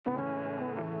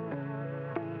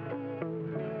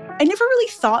I never really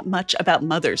thought much about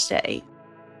Mother's Day.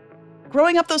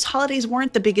 Growing up, those holidays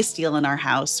weren't the biggest deal in our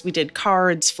house. We did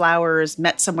cards, flowers,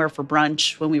 met somewhere for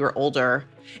brunch when we were older.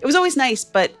 It was always nice,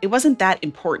 but it wasn't that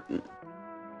important.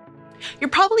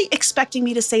 You're probably expecting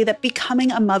me to say that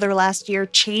becoming a mother last year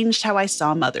changed how I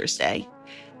saw Mother's Day.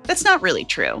 That's not really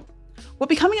true. What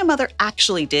becoming a mother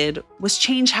actually did was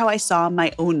change how I saw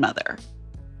my own mother.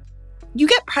 You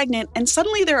get pregnant, and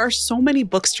suddenly there are so many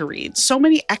books to read, so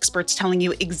many experts telling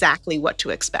you exactly what to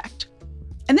expect.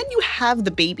 And then you have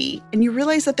the baby, and you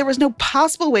realize that there was no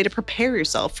possible way to prepare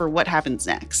yourself for what happens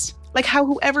next. Like how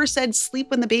whoever said sleep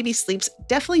when the baby sleeps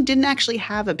definitely didn't actually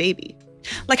have a baby.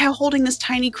 Like how holding this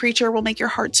tiny creature will make your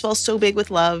heart swell so big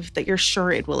with love that you're sure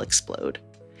it will explode.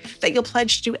 That you'll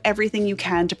pledge to do everything you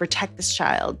can to protect this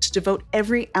child, to devote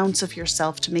every ounce of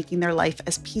yourself to making their life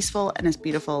as peaceful and as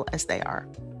beautiful as they are.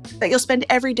 That you'll spend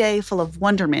every day full of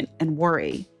wonderment and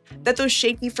worry. That those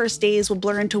shaky first days will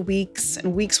blur into weeks,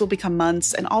 and weeks will become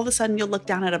months, and all of a sudden you'll look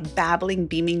down at a babbling,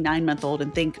 beaming 9-month-old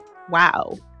and think,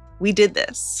 wow, we did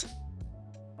this.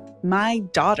 My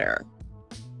daughter.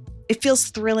 It feels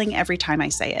thrilling every time I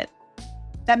say it.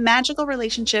 That magical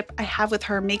relationship I have with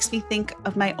her makes me think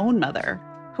of my own mother,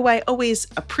 who I always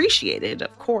appreciated,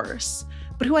 of course,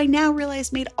 but who I now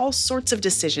realize made all sorts of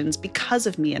decisions because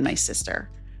of me and my sister.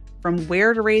 From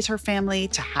where to raise her family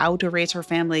to how to raise her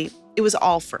family, it was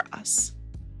all for us.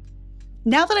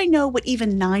 Now that I know what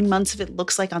even 9 months of it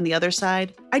looks like on the other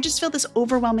side, I just feel this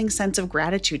overwhelming sense of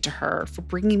gratitude to her for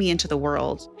bringing me into the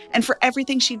world and for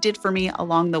everything she did for me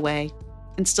along the way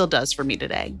and still does for me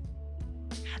today.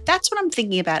 That's what I'm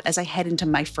thinking about as I head into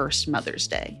my first Mother's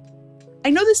Day.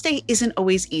 I know this day isn't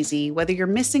always easy, whether you're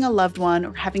missing a loved one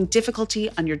or having difficulty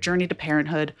on your journey to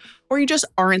parenthood, or you just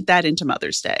aren't that into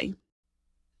Mother's Day.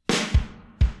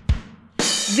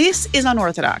 This is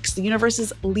Unorthodox, the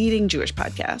universe's leading Jewish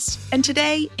podcast. And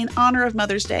today, in honor of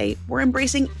Mother's Day, we're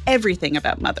embracing everything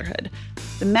about motherhood.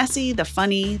 The messy, the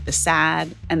funny, the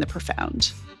sad, and the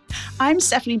profound. I'm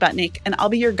Stephanie Butnick, and I'll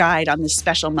be your guide on this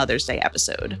special Mother's Day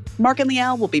episode. Mark and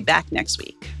Liel will be back next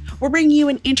week. We're bringing you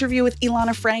an interview with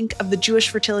Ilana Frank of the Jewish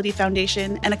Fertility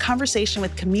Foundation and a conversation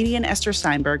with comedian Esther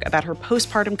Steinberg about her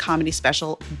postpartum comedy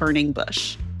special, Burning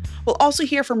Bush. We'll also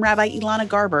hear from Rabbi Ilana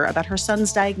Garber about her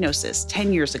son's diagnosis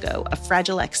 10 years ago of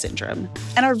Fragile X syndrome.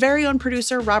 And our very own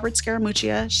producer, Robert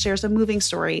Scaramuccia, shares a moving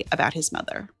story about his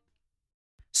mother.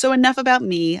 So enough about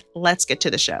me, let's get to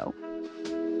the show.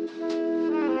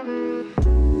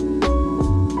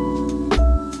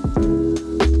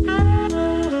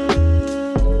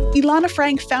 Ilana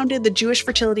Frank founded the Jewish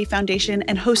Fertility Foundation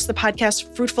and hosts the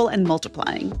podcast Fruitful and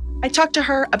Multiplying. I talked to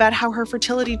her about how her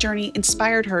fertility journey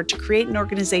inspired her to create an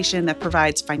organization that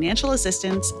provides financial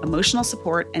assistance, emotional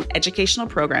support, and educational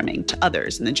programming to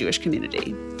others in the Jewish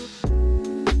community.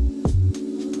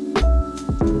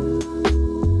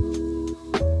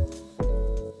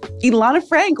 Ilana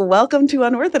Frank, welcome to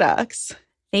Unorthodox.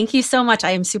 Thank you so much.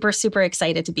 I am super, super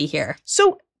excited to be here.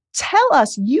 So tell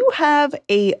us, you have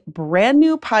a brand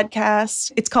new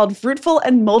podcast. It's called Fruitful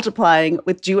and Multiplying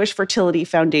with Jewish Fertility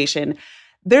Foundation.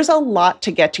 There's a lot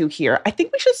to get to here. I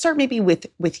think we should start maybe with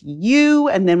you,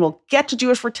 and then we'll get to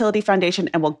Jewish Fertility Foundation,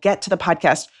 and we'll get to the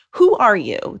podcast. Who are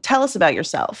you? Tell us about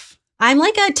yourself. I'm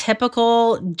like a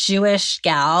typical Jewish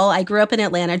gal. I grew up in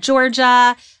Atlanta,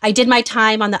 Georgia. I did my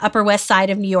time on the Upper West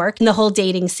Side of New York in the whole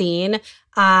dating scene.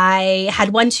 I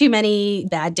had one too many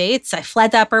bad dates. I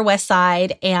fled the Upper West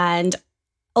Side and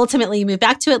ultimately moved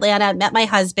back to Atlanta, met my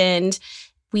husband.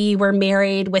 We were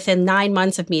married within 9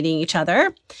 months of meeting each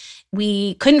other.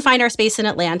 We couldn't find our space in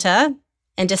Atlanta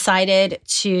and decided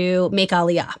to make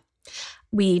Aliyah.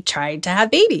 We tried to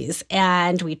have babies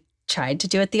and we tried to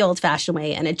do it the old-fashioned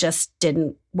way, and it just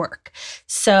didn't work.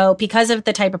 So because of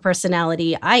the type of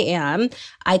personality I am,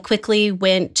 I quickly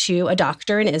went to a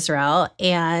doctor in Israel,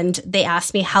 and they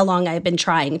asked me how long I had been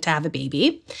trying to have a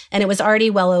baby. And it was already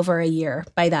well over a year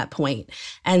by that point.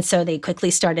 And so they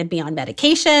quickly started me on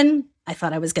medication. I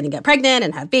thought I was going to get pregnant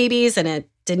and have babies, and it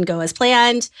didn't go as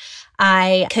planned.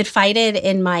 I confided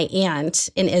in my aunt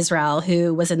in Israel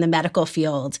who was in the medical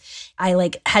field.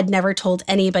 I had never told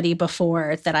anybody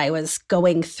before that I was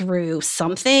going through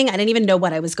something. I didn't even know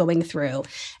what I was going through.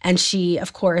 And she,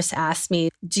 of course, asked me,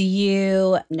 do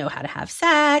you know how to have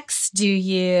sex? Do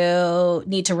you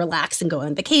need to relax and go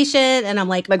on vacation? And I'm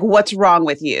like, what's wrong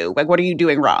with you? What are you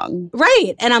doing wrong?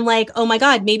 Right. And I'm like, oh my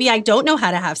God, maybe I don't know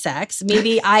how to have sex.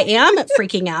 Maybe I am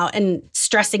freaking out and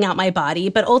stressing out my body.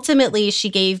 But ultimately, she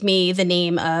gave me the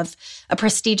name of a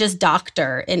prestigious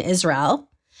doctor in Israel.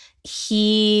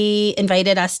 He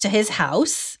invited us to his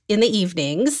house in the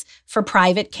evenings for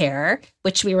private care,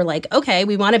 which we were like, okay,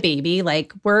 we want a baby.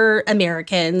 Like, we're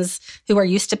Americans who are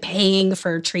used to paying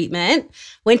for treatment.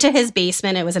 Went to his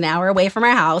basement. It was an hour away from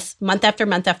our house. Month after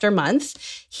month after month,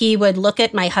 he would look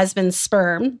at my husband's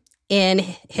sperm in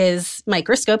his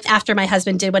microscope after my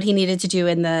husband did what he needed to do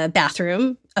in the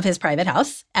bathroom of his private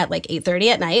house at like 8:30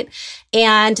 at night.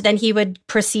 And then he would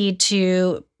proceed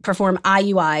to perform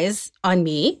IUIs on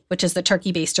me, which is the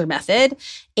turkey baster method.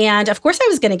 And of course I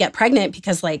was going to get pregnant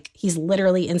because like he's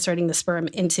literally inserting the sperm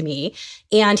into me.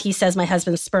 And he says my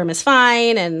husband's sperm is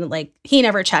fine. And like he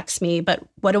never checks me, but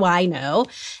what do I know?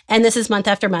 And this is month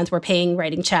after month. We're paying,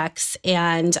 writing checks,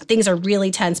 and things are really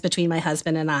tense between my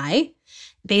husband and I.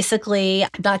 Basically,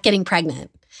 not getting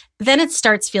pregnant. Then it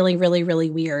starts feeling really,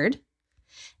 really weird.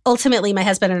 Ultimately, my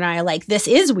husband and I are like, this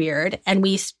is weird. And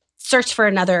we search for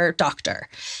another doctor.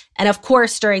 And of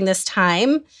course, during this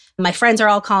time, my friends are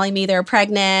all calling me they're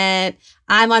pregnant.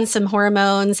 I'm on some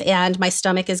hormones and my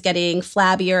stomach is getting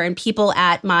flabbier. And people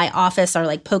at my office are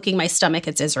like poking my stomach.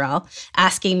 It's Israel,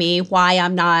 asking me why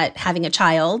I'm not having a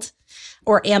child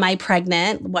or am I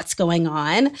pregnant? What's going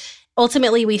on?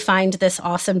 Ultimately, we find this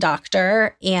awesome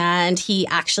doctor and he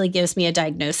actually gives me a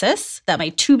diagnosis that my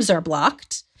tubes are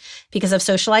blocked. Because of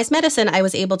socialized medicine, I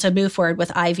was able to move forward with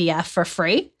IVF for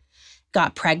free,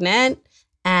 got pregnant,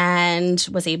 and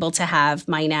was able to have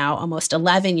my now almost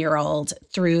 11-year-old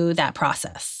through that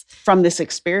process. From this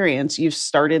experience, you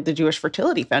started the Jewish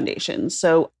Fertility Foundation.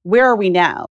 So where are we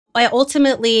now? I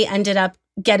ultimately ended up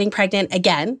getting pregnant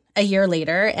again a year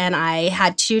later, and I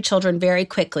had 2 children very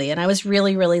quickly. And I was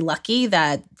really, really lucky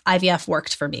that IVF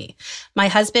worked for me. My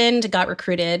husband got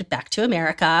recruited back to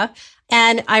America.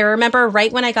 And I remember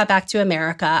right when I got back to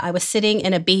America, I was sitting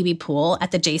in a baby pool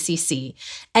at the JCC.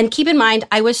 And keep in mind,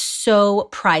 I was so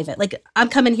private. Like, I'm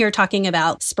coming here talking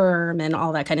about sperm and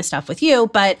all that kind of stuff with you,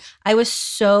 but I was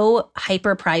so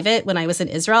hyper private when I was in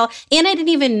Israel. And I didn't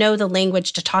even know the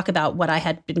language to talk about what I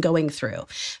had been going through.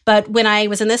 But when I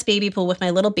was in this baby pool with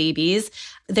my little babies,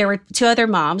 there were 2 other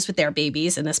moms with their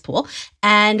babies in this pool.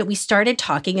 And we started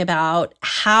talking about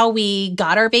how we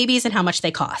got our babies and how much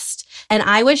they cost. And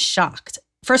I was shocked.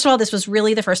 First of all, this was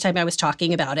really the first time I was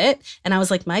talking about it. And I was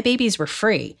like, my babies were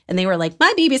free. And they were like,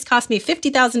 my babies cost me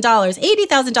 $50,000,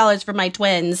 $80,000 for my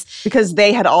twins. Because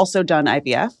they had also done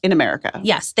IVF in America.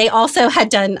 Yes, they also had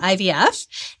done IVF.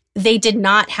 They did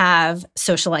not have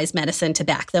socialized medicine to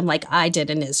back them like I did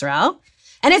in Israel.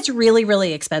 And it's really,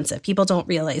 really expensive. People don't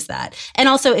realize that. And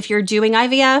also, if you're doing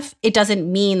IVF, it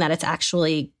doesn't mean that it's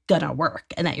actually going to work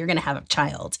and that you're going to have a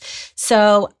child.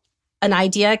 So an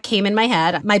idea came in my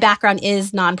head. My background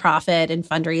is nonprofit and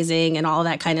fundraising and all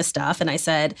that kind of stuff. And I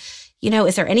said,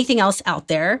 is there anything else out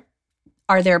there?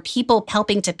 Are there people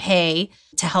helping to pay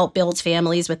to help build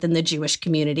families within the Jewish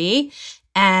community?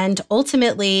 And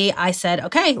ultimately, I said,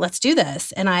 okay, let's do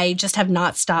this. And I just have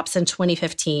not stopped since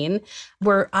 2015.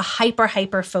 We're a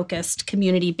hyper focused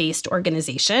community-based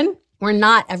organization. We're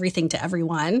not everything to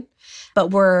everyone,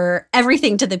 but we're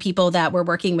everything to the people that we're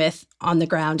working with on the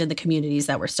ground in the communities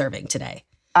that we're serving today.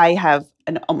 I have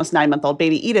an almost 9-month-old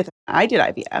baby, Edith. I did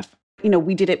IVF.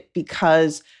 We did it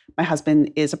because my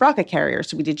husband is a BRCA carrier.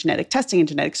 So we did genetic testing and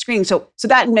genetic screening. So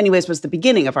that in many ways was the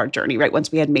beginning of our journey, right?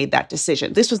 Once we had made that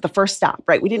decision, this was the first stop,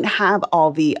 right? We didn't have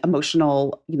all the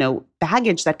emotional,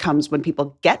 baggage that comes when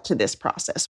people get to this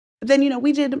process. But then,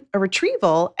 we did a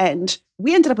retrieval and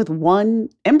we ended up with 1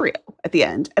 embryo at the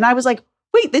end. And I was like,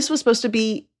 wait, this was supposed to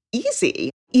be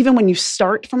easy. Even when you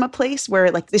start from a place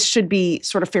where like this should be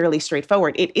sort of fairly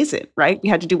straightforward, it isn't, right? We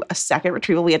had to do a second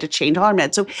retrieval. We had to change all our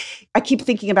meds. So I keep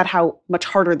thinking about how much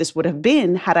harder this would have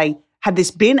been had this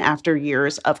been after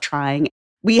years of trying.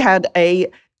 We had a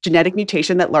genetic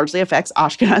mutation that largely affects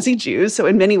Ashkenazi Jews. So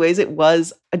in many ways, it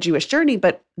was a Jewish journey.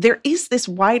 But there is this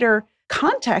wider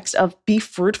context of be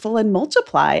fruitful and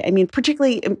multiply. I mean,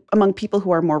 particularly among people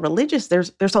who are more religious,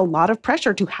 there's a lot of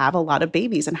pressure to have a lot of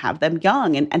babies and have them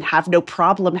young and have no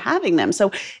problem having them. So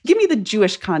give me the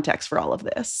Jewish context for all of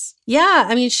this. Yeah,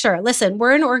 I mean, sure. Listen,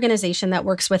 we're an organization that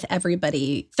works with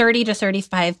everybody. 30 to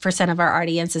 35% of our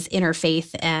audience is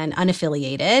interfaith and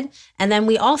unaffiliated. And then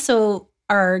we also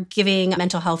are giving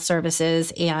mental health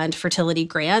services and fertility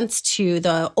grants to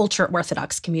the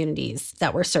ultra-Orthodox communities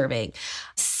that we're serving.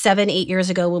 7-8 years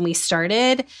ago when we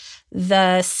started,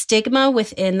 the stigma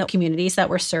within the communities that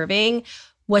we're serving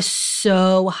was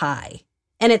so high.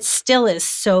 And it still is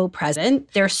so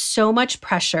present. There's so much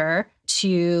pressure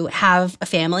to have a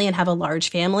family and have a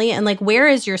large family. And like, where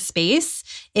is your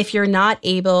space if you're not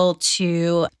able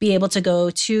to be able to go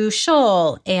to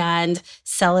shul and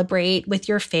celebrate with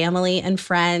your family and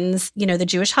friends, the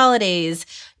Jewish holidays,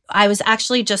 I was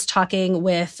actually just talking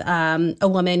with a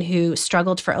woman who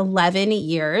struggled for 11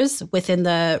 years within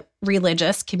the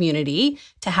religious community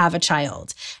to have a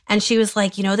child. And she was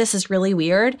like, this is really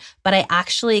weird, but I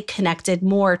actually connected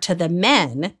more to the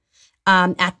men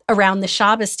around the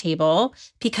Shabbos table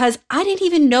because I didn't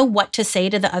even know what to say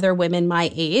to the other women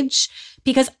my age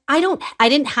because I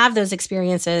didn't have those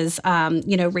experiences,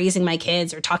 raising my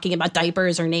kids or talking about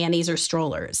diapers or nannies or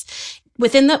strollers.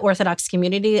 Within the Orthodox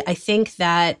community, I think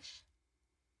that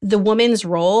the woman's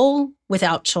role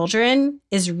without children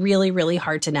is really, really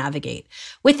hard to navigate.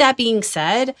 With that being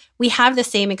said, we have the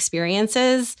same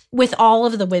experiences with all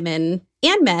of the women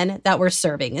and men that we're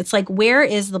serving. It's like, where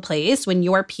is the place when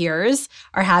your peers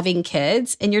are having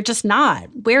kids and you're just not?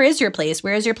 Where is your place?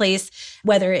 Where is your place,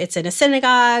 whether it's in a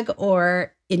synagogue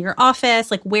or in your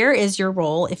office? Like, where is your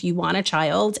role if you want a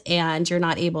child and you're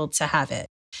not able to have it?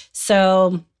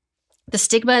 So the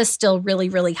stigma is still really,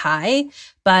 really high,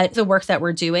 but the work that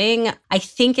we're doing, I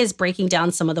think, is breaking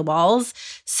down some of the walls.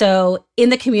 So in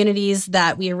the communities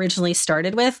that we originally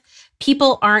started with,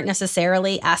 people aren't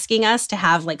necessarily asking us to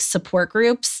have like support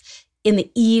groups in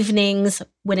the evenings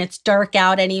when it's dark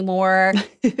out anymore.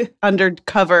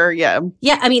 Undercover, yeah.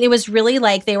 Yeah, I mean, it was really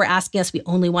like they were asking us, we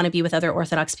only want to be with other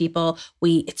Orthodox people.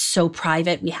 It's so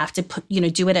private. We have to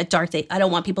do it at dark. I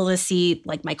don't want people to see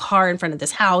like my car in front of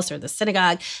this house or the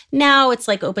synagogue. Now it's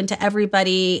like open to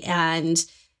everybody. And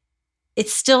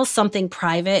it's still something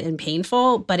private and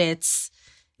painful, but it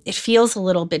feels a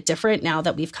little bit different now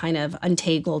that we've kind of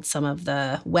untangled some of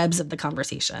the webs of the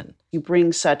conversation. You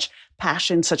bring such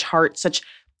passion, such heart, such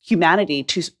humanity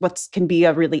to what can be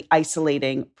a really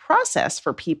isolating process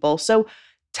for people. So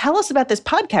tell us about this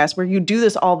podcast where you do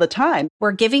this all the time.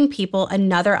 We're giving people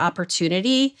another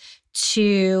opportunity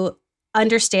to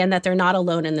understand that they're not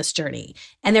alone in this journey.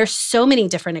 And there's so many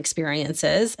different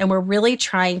experiences. And we're really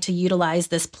trying to utilize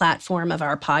this platform of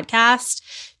our podcast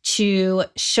to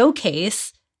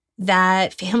showcase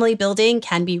that family building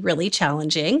can be really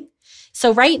challenging.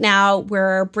 So right now,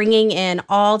 we're bringing in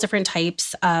all different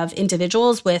types of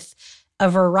individuals with a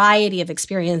variety of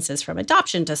experiences, from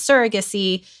adoption to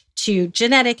surrogacy to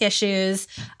genetic issues.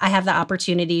 I have the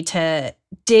opportunity to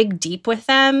dig deep with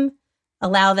them,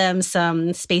 allow them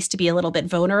some space to be a little bit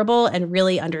vulnerable and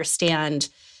really understand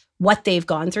what they've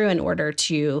gone through in order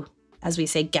to, as we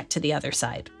say, get to the other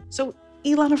side. So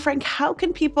Ilana Frank, how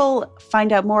can people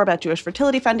find out more about Jewish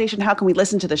Fertility Foundation? How can we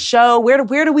listen to the show? Where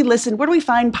do we listen? Where do we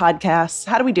find podcasts?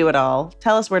 How do we do it all?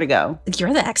 Tell us where to go.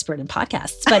 You're the expert in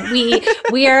podcasts, but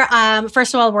we are,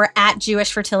 first of all, we're at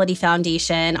Jewish Fertility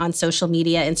Foundation on social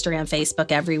media, Instagram,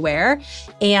 Facebook, everywhere.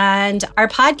 And our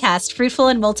podcast, Fruitful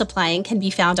and Multiplying, can be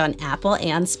found on Apple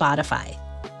and Spotify.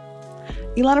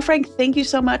 Ilana Frank, thank you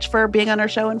so much for being on our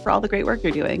show and for all the great work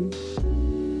you're doing.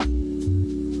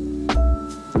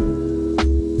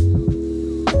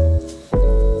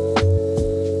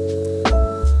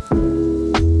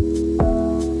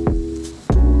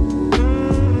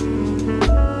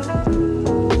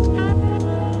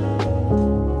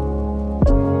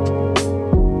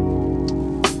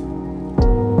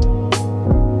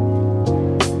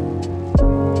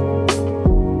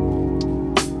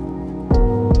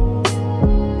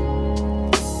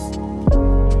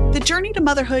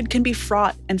 Motherhood can be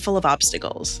fraught and full of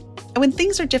obstacles. And when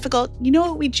things are difficult, you know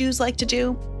what we Jews like to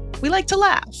do? We like to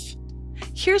laugh.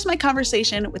 Here's my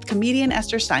conversation with comedian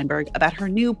Esther Steinberg about her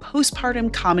new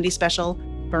postpartum comedy special,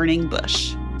 Burning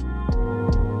Bush.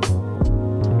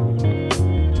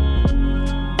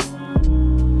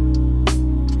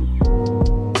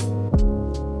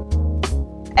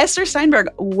 Esther Steinberg,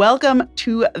 welcome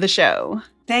to the show.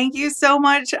 Thank you so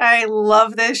much. I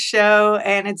love this show,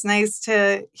 and it's nice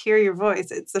to hear your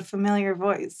voice. It's a familiar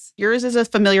voice. Yours is a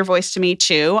familiar voice to me,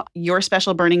 too. Your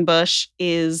special, Burning Bush,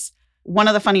 is one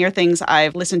of the funnier things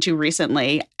I've listened to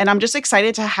recently, and I'm just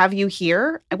excited to have you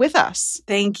here with us.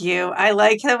 Thank you. I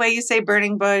like the way you say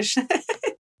Burning Bush.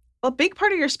 Well, a big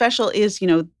part of your special is,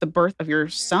 the birth of your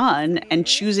son and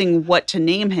choosing what to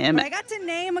name him. But I got to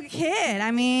name a kid. I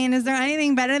mean, is there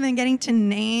anything better than getting to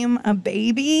name a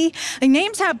baby? Like,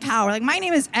 names have power. Like, my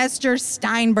name is Esther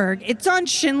Steinberg. It's on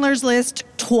Schindler's List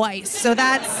twice. So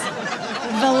that's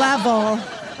the level.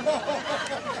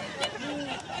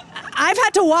 I've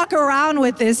had to walk around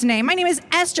with this name. My name is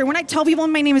Esther. When I tell people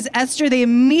my name is Esther, they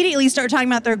immediately start talking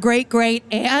about their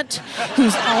great-great-aunt,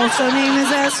 whose also name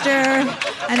is Esther.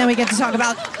 And then we get to talk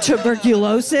about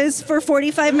tuberculosis for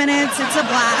 45 minutes. It's a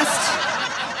blast.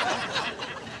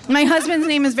 My husband's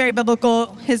name is very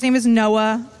biblical. His name is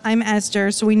Noah. I'm Esther.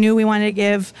 So we knew we wanted to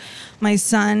give my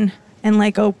son an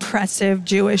oppressive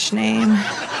Jewish name.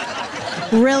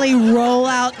 Really roll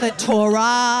out the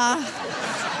Torah.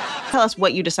 Tell us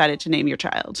what you decided to name your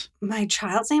child. My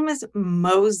child's name is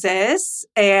Moses.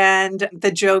 And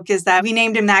the joke is that we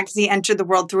named him that because he entered the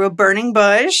world through a burning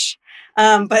bush.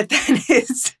 But then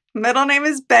his middle name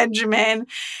is Benjamin.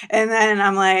 And then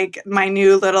I'm like, my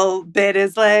new little bit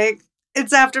is like,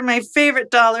 it's after my favorite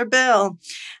dollar bill.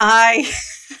 I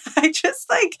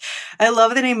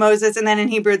love the name Moses. And then in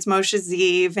Hebrew, it's Moshe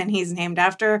Ziv. And he's named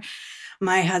after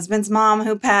my husband's mom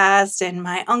who passed and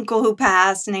my uncle who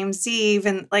passed named Ziv.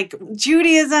 And like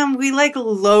Judaism, we like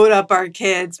load up our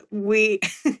kids. What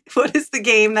is the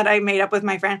game that I made up with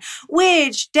my friend?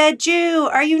 Which dead Jew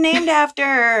are you named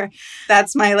after?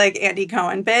 That's my like Andy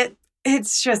Cohen bit.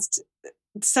 It's just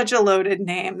such a loaded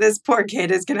name. This poor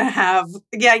kid is going to have,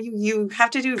 you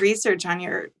have to do research on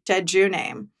your dead Jew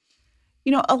name.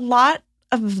 You know, a lot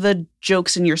of the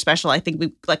jokes in your special, I think we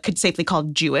could safely call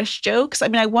Jewish jokes. I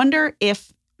mean, I wonder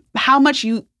how much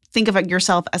you think of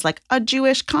yourself as like a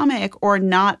Jewish comic or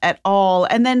not at all.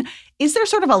 And then is there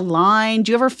sort of a line?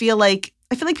 Do you ever feel like,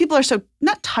 I feel like people are so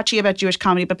not touchy about Jewish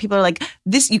comedy, but people are like,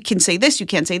 this, you can say this, you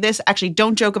can't say this. Actually,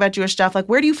 don't joke about Jewish stuff. Like,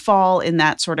 where do you fall in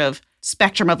that sort of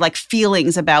spectrum of like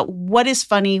feelings about what is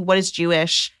funny, what is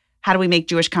Jewish? How do we make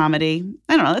Jewish comedy?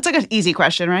 I don't know. That's like an easy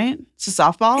question, right? It's a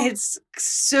softball. It's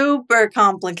super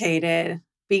complicated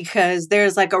because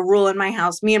there's like a rule in my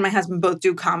house. Me and my husband both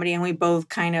do comedy and we both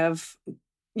kind of,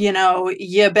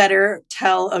 you better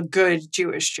tell a good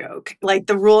Jewish joke. Like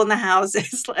the rule in the house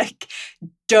is like,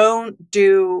 don't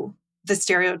do the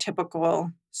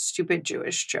stereotypical stupid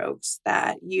Jewish jokes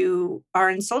that you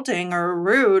are insulting or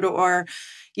rude or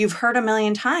you've heard a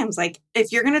million times. Like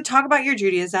if you're going to talk about your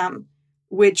Judaism,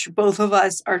 which both of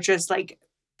us are just like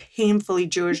painfully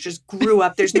Jewish, just grew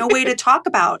up. There's no way to talk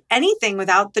about anything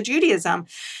without the Judaism.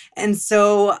 And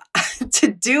so to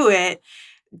do it,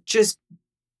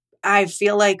 I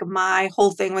feel like my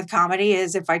whole thing with comedy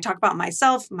is if I talk about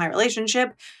myself, my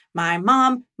relationship, my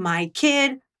mom, my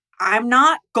kid, I'm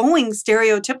not going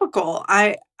stereotypical.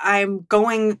 I'm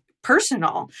going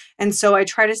personal. And so I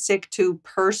try to stick to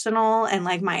personal and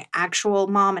like my actual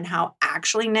mom and how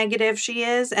actually negative she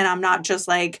is. And I'm not just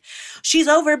like, she's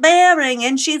overbearing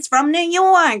and she's from New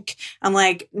York. I'm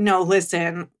like, no,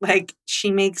 listen, like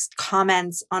she makes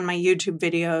comments on my YouTube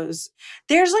videos.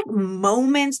 There's like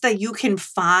moments that you can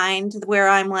find where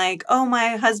I'm like, oh,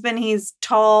 my husband, he's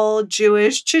tall,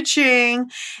 Jewish,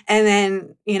 cha-ching. And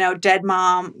then, dead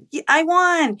mom, I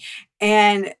won.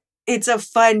 And it's a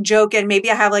fun joke. And maybe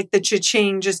I have like the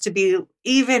cha-ching just to be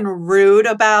even rude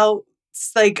about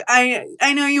like, I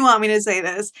know you want me to say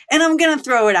this and I'm going to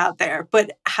throw it out there,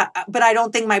 but I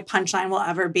don't think my punchline will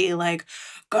ever be like,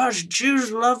 gosh,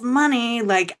 Jews love money.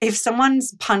 Like if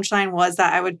someone's punchline was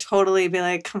that, I would totally be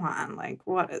like, come on, like,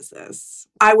 what is this?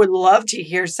 I would love to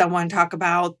hear someone talk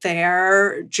about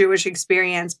their Jewish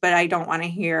experience, but I don't want to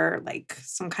hear like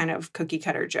some kind of cookie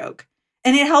cutter joke.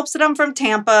 And it helps that I'm from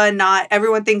Tampa and not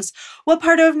everyone thinks, what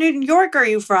part of New York are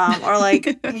you from? Or like,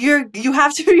 you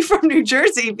have to be from New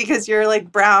Jersey because you're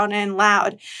like brown and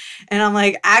loud. And I'm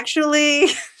like, actually,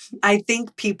 I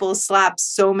think people slap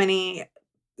so many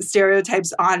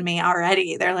stereotypes on me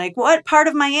already. They're like, what part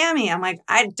of Miami? I'm like,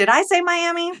 did I say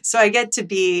Miami? So I get to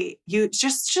be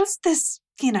just this,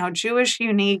 Jewish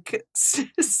unique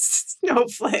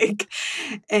snowflake.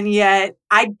 And yet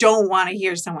I don't want to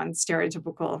hear someone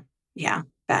stereotypical. Yeah,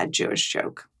 bad Jewish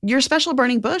joke. Your special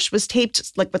Burning Bush was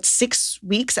taped 6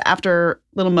 weeks after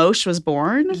little Moshe was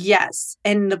born? Yes.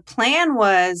 And the plan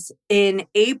was in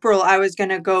April, I was going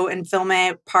to go and film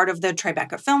it, part of the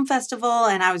Tribeca Film Festival,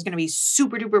 and I was going to be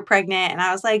super duper pregnant. And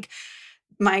I was like,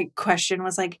 my question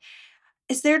was like,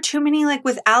 is there too many, like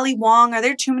with Ali Wong, are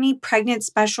there too many pregnant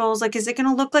specials? Like, is it going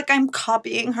to look like I'm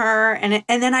copying her? And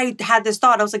then I had this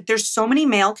thought, I was like, there's so many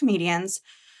male comedians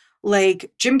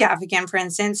like Jim Gaffigan, for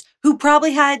instance, who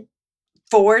probably had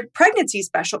 4 pregnancy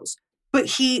specials, but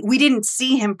we didn't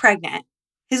see him pregnant.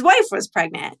 His wife was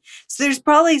pregnant. So there's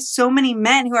probably so many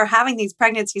men who are having these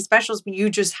pregnancy specials, but you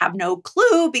just have no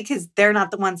clue because they're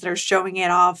not the ones that are showing it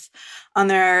off on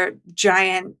their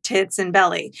giant tits and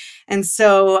belly. And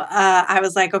so I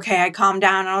was like, okay, I calmed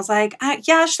down and I was like,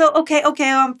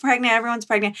 okay, I'm pregnant. Everyone's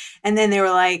pregnant. And then they were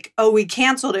like, oh, we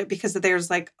canceled it because there's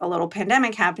like a little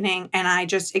pandemic happening. And I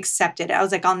just accepted it. I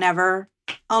was like, I'll never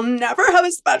have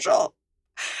a special.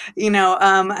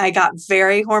 I got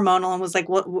very hormonal and was like,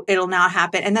 well, it'll not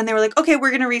happen. And then they were like, okay, we're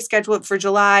going to reschedule it for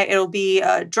July. It'll be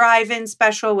a drive-in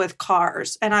special with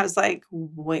cars. And I was like,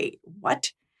 wait,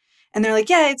 what? And they're like,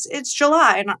 yeah, it's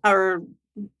July or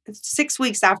 6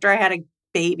 weeks after I had a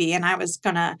baby. And I was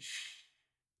going to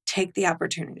take the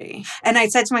opportunity. And I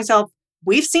said to myself,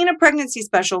 we've seen a pregnancy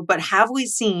special, but have we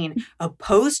seen a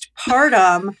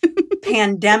postpartum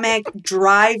pre-pandemic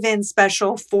drive-in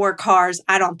special for Cars?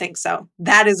 I don't think so.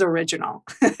 That is original.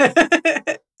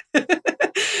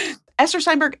 Esther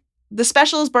Steinberg, the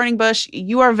special is Burning Bush.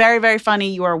 You are very, very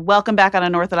funny. You are welcome back on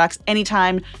Unorthodox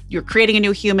anytime you're creating a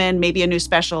new human, maybe a new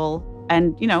special.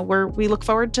 And, we look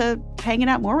forward to hanging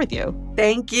out more with you.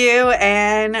 Thank you.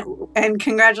 And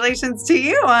congratulations to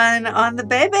you on the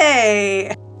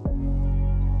baby.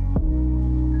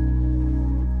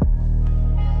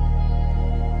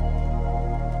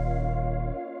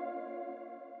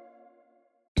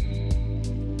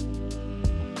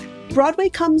 Broadway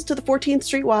comes to the 14th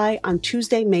Street Y on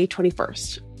Tuesday, May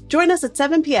 21st. Join us at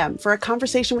 7 p.m. for a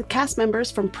conversation with cast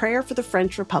members from Prayer for the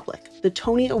French Republic, the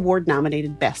Tony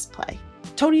Award-nominated Best Play.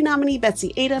 Tony nominee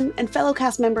Betsy Adom and fellow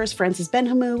cast members Frances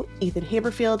Benhamou, Ethan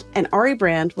Haberfield, and Ari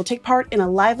Brand will take part in a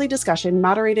lively discussion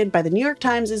moderated by the New York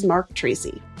Times' Mark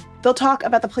Tracy. They'll talk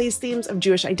about the play's themes of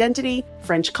Jewish identity,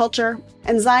 French culture,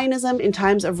 and Zionism in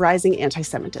times of rising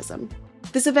anti-Semitism.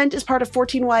 This event is part of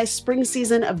 14Y's spring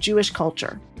season of Jewish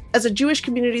culture. As a Jewish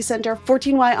community center,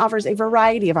 14Y offers a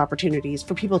variety of opportunities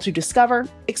for people to discover,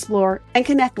 explore, and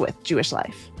connect with Jewish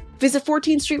life. Visit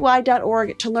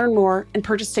 14streety.org to learn more and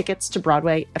purchase tickets to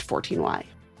Broadway at 14Y.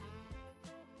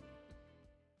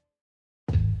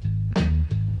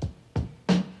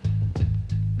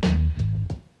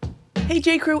 Hey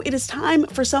J.Crew, it is time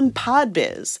for some pod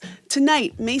biz.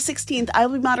 Tonight, May 16th, I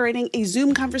will be moderating a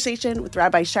Zoom conversation with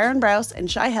Rabbi Sharon Brous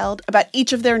and Shai Held about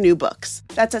each of their new books.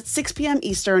 That's at 6 p.m.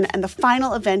 Eastern and the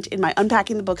final event in my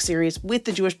Unpacking the Book series with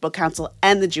the Jewish Book Council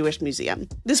and the Jewish Museum.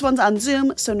 This one's on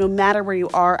Zoom, so no matter where you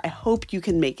are, I hope you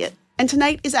can make it. And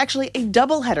tonight is actually a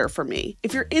doubleheader for me.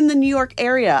 If you're in the New York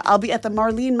area, I'll be at the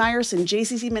Marlene Meyerson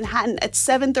JCC Manhattan at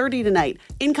 7:30 tonight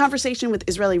in conversation with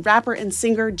Israeli rapper and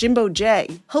singer Jimbo J.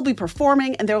 He'll be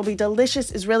performing, and there will be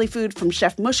delicious Israeli food from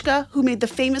Chef Mushka, who made the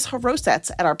famous harosets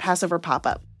at our Passover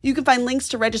pop-up. You can find links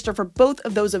to register for both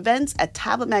of those events at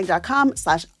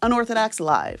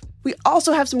tabletmag.com/unorthodoxlive. We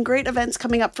also have some great events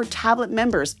coming up for Tablet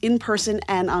members in person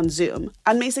and on Zoom.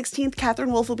 On May 16th,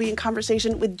 Catherine Wolf will be in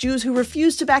conversation with Jews who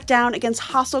refuse to back down against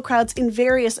hostile crowds in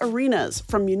various arenas,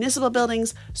 from municipal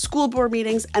buildings, school board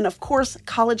meetings, and of course,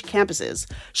 college campuses.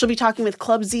 She'll be talking with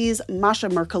Club Z's Masha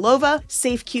Merkalova,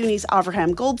 Safe CUNY's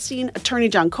Avraham Goldstein, attorney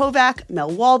John Kovac, Mel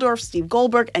Waldorf, Steve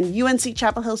Goldberg, and UNC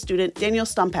Chapel Hill student Daniel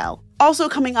Stumpel. Also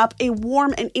coming up, a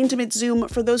warm and intimate Zoom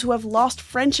for those who have lost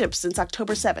friendships since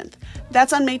October 7th.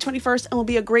 That's on May 21st and will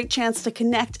be a great chance to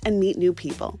connect and meet new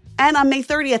people. And on May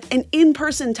 30th, an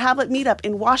in-person Tablet meetup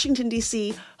in Washington,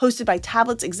 D.C., hosted by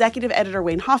Tablet's executive editor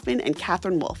Wayne Hoffman and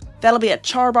Catherine Wolf. That'll be at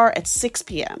Char Bar at 6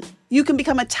 p.m. You can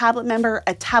become a Tablet member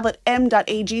at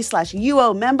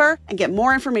tabletm.ag/UO member and get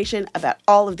more information about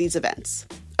all of these events.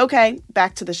 Okay,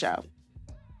 back to the show.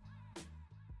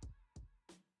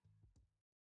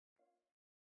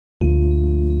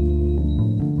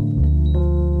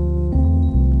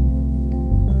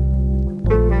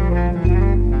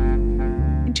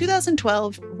 In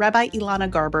 2012, Rabbi Ilana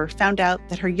Garber found out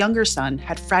that her younger son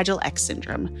had Fragile X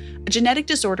syndrome, a genetic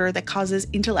disorder that causes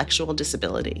intellectual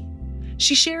disability.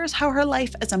 She shares how her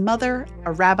life as a mother,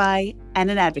 a rabbi, and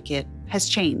an advocate has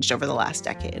changed over the last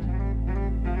decade.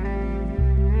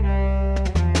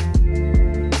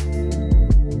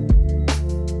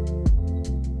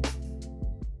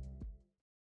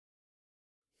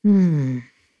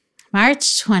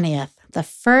 March 20th, the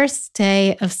first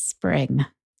day of spring,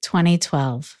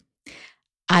 2012.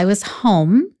 I was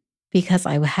home because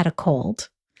I had a cold.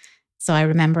 So I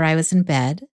remember I was in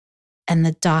bed and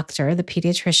the doctor, the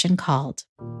pediatrician, called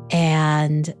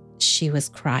and she was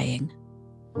crying.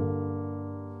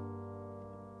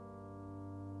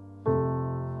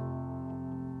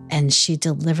 And she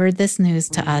delivered this news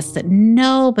to us that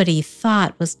nobody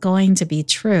thought was going to be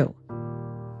true.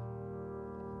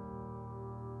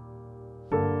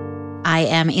 I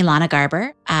am Ilana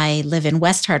Garber. I live in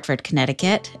West Hartford,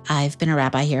 Connecticut. I've been a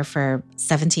rabbi here for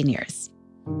 17 years.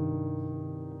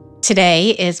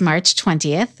 Today is March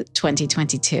 20th,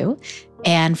 2022.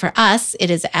 And for us, it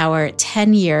is our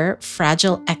 10-year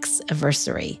Fragile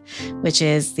X-versary, which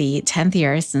is the 10th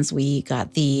year since we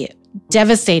got the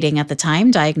devastating at the time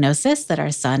diagnosis that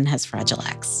our son has Fragile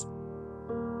X.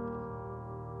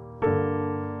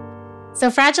 So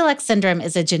Fragile X syndrome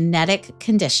is a genetic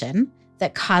condition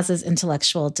that causes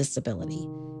intellectual disability.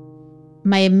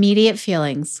 My immediate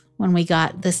feelings when we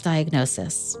got this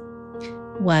diagnosis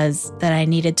was that I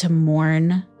needed to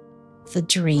mourn the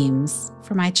dreams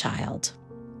for my child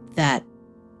that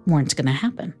weren't going to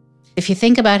happen. If you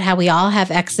think about how we all have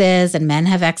X's and men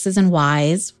have X's and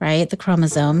Y's, right? The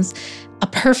chromosomes, a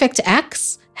perfect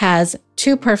X has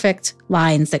two perfect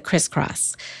lines that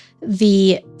crisscross.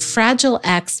 The Fragile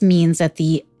X means that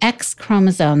the X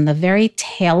chromosome, the very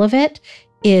tail of it,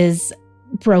 is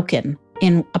broken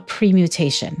in a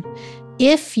premutation.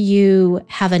 If you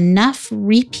have enough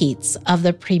repeats of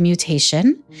the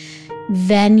premutation,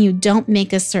 then you don't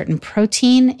make a certain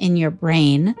protein in your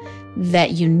brain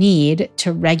that you need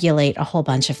to regulate a whole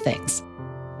bunch of things.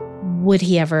 Would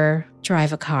he ever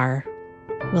drive a car?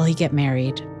 Will he get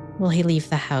married? Will he leave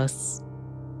the house?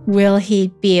 Will he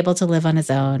be able to live on his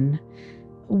own?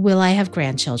 Will I have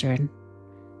grandchildren?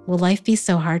 Will life be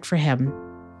so hard for him?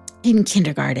 In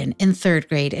kindergarten, in third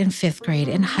grade, in fifth grade,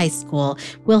 in high school,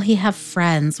 will he have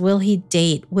friends? Will he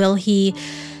date? Will he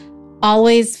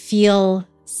always feel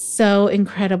so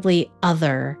incredibly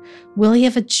other? Will he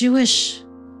have a Jewish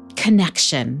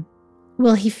connection?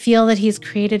 Will he feel that he's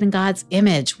created in God's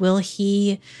image? Will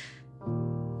he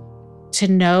to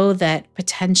know that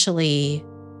potentially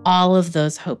all of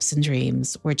those hopes and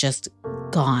dreams were just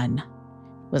gone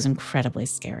was incredibly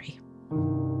scary.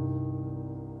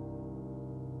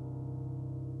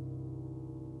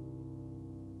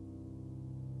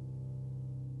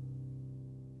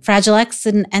 Fragile X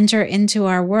didn't enter into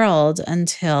our world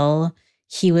until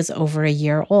he was over a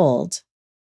year old.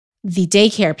 The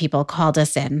daycare people called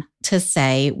us in to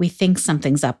say, we think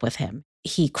something's up with him.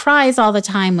 He cries all the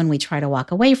time when we try to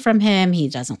walk away from him. He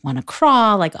doesn't want to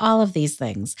crawl, like all of these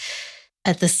things.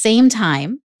 At the same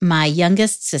time, my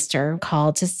youngest sister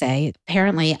called to say,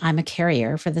 apparently I'm a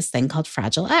carrier for this thing called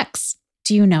Fragile X.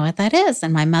 Do you know what that is?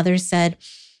 And my mother said,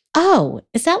 oh,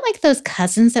 is that like those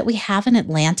cousins that we have in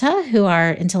Atlanta who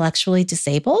are intellectually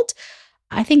disabled?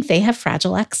 I think they have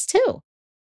Fragile X too.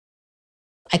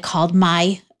 I called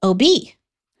my OB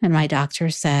and my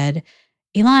doctor said,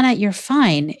 Ilana, you're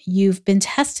fine. You've been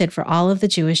tested for all of the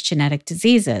Jewish genetic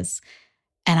diseases.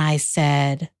 And I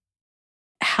said,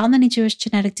 how many Jewish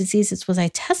genetic diseases was I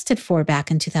tested for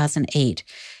back in 2008?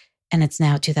 And it's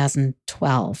now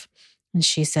 2012. And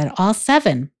she said, all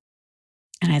 7.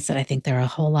 And I said, I think there are a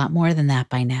whole lot more than that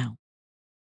by now.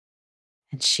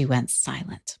 And she went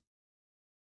silent.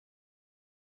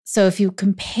 So if you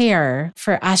compare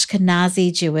for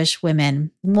Ashkenazi Jewish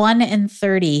women, 1 in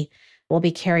 30 will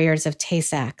be carriers of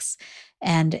Tay-Sachs.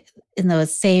 And in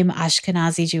those same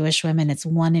Ashkenazi Jewish women, it's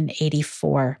 1 in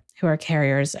 84 who are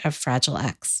carriers of Fragile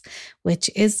X, which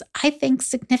is, I think,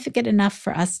 significant enough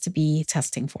for us to be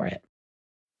testing for it.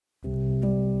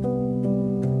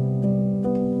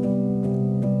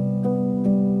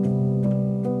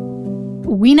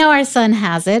 We know our son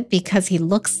has it because he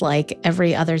looks like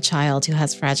every other child who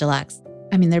has Fragile X.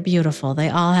 I mean, they're beautiful. They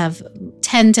all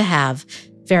tend to have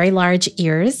very large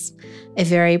ears, a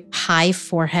very high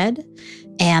forehead,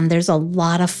 and there's a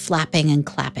lot of flapping and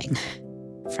clapping.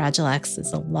 Fragile X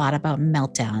is a lot about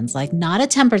meltdowns, like not a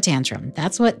temper tantrum.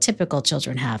 That's what typical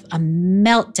children have, a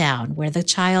meltdown where the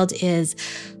child is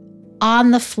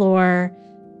on the floor,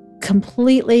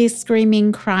 completely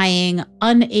screaming, crying,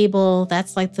 unable,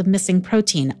 that's like the missing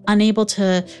protein, unable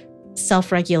to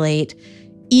self-regulate,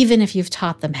 even if you've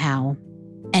taught them how.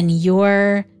 And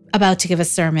you're about to give a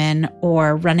sermon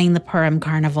or running the Purim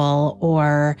carnival,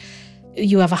 or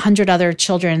you have 100 other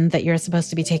children that you're supposed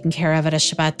to be taking care of at a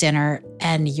Shabbat dinner,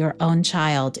 and your own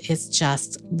child is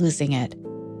just losing it.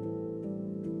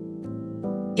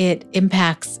 It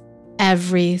impacts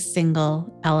every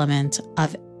single element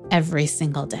of every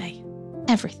single day.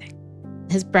 Everything.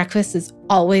 His breakfast is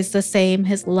always the same.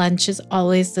 His lunch is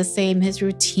always the same. His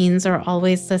routines are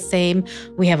always the same.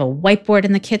 We have a whiteboard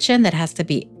in the kitchen that has to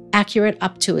be accurate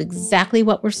up to exactly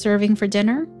what we're serving for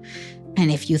dinner. And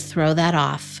if you throw that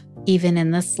off, even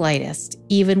in the slightest,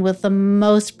 even with the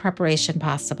most preparation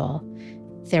possible,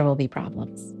 there will be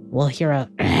problems. We'll hear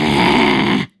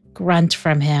a grunt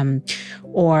from him,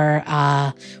 or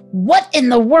what in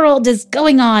the world is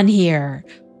going on here?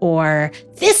 Or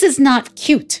this is not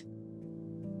cute.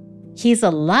 He's a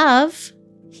love.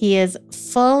 He is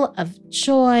full of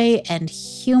joy and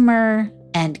humor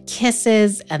and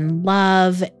kisses and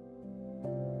love.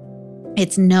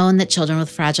 It's known that children with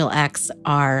Fragile X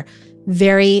are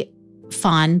very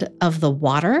fond of the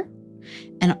water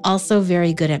and also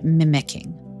very good at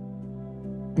mimicking.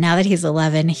 Now that he's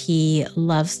 11, he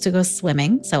loves to go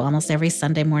swimming. So almost every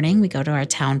Sunday morning, we go to our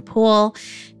town pool.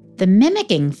 The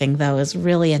mimicking thing, though, is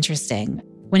really interesting.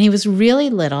 When he was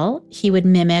really little, he would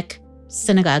mimic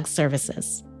synagogue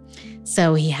services.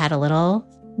 So he had a little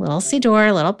siddur,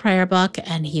 a little prayer book,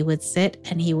 and he would sit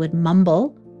and he would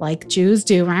mumble like Jews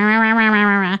do, rah, rah, rah, rah,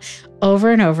 rah, rah,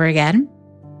 over and over again.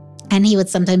 And he would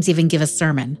sometimes even give a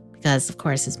sermon because, of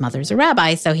course, his mother's a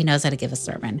rabbi, so he knows how to give a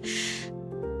sermon.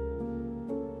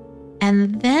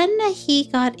 And then he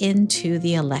got into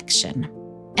the election.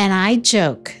 And I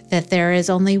joke that there is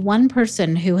only one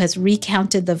person who has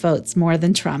recounted the votes more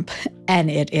than Trump, and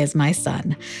it is my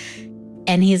son.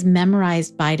 And he's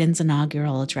memorized Biden's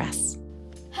inaugural address.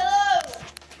 Hello,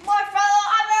 my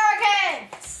fellow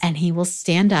Americans! And he will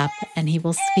stand up and he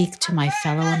will speak to my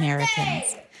fellow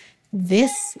Americans.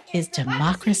 This is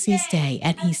Democracy's Day,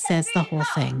 and he says the whole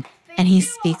thing. And he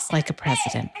speaks like a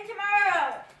president. And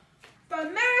tomorrow, for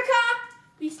America,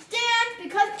 we stand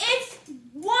because it's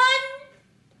one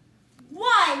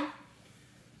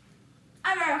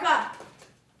America.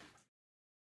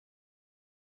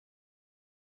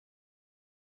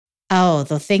 Oh,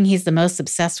 the thing he's the most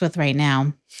obsessed with right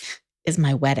now is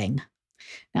my wedding.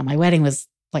 Now, my wedding was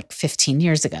like 15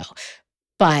 years ago,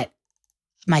 but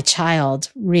my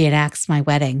child reenacts my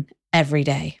wedding every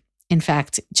day. In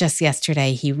fact, just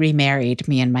yesterday, he remarried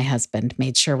me and my husband,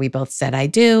 made sure we both said I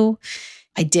do.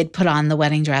 I did put on the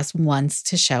wedding dress once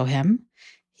to show him.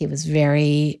 He was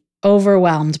very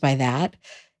overwhelmed by that,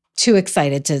 too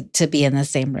excited to be in the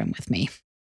same room with me.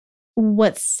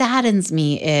 What saddens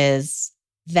me is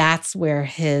that's where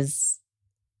his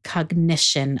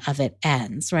cognition of it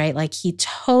ends, right? Like he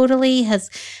totally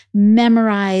has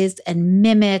memorized and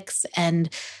mimics and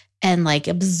like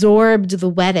absorbed the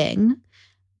wedding,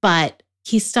 but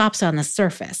he stops on the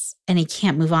surface and he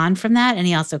can't move on from that. And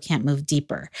he also can't move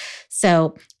deeper.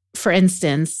 So for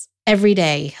instance, every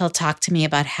day he'll talk to me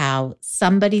about how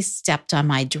somebody stepped on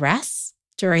my dress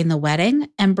during the wedding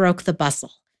and broke the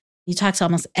bustle. You talk to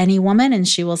almost any woman and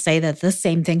she will say that the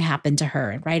same thing happened to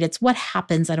her, right? It's what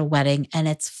happens at a wedding and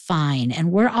it's fine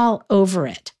and we're all over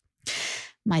it.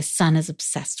 My son is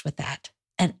obsessed with that.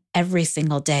 And every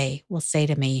single day will say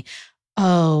to me,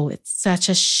 oh, it's such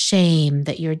a shame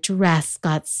that your dress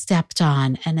got stepped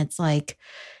on. And it's like,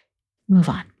 move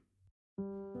on.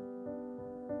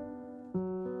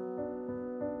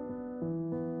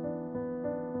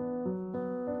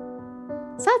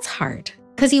 So that's hard.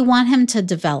 Because you want him to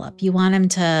develop. You want him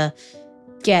to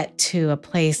get to a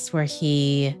place where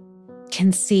he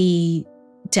can see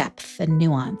depth and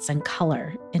nuance and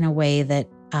color in a way that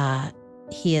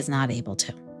he is not able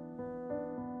to.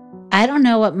 I don't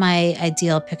know what my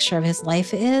ideal picture of his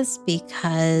life is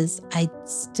because I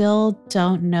still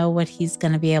don't know what he's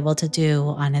going to be able to do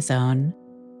on his own.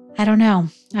 I don't know.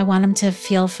 I want him to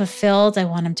feel fulfilled. I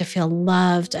want him to feel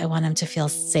loved. I want him to feel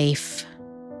safe.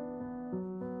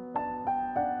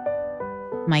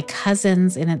 My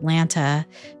cousins in Atlanta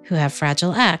who have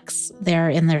Fragile X, they're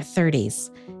in their 30s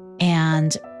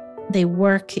and they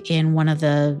work in one of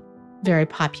the very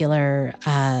popular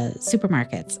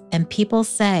supermarkets. And people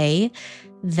say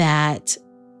that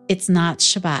it's not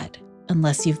Shabbat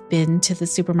unless you've been to the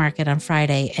supermarket on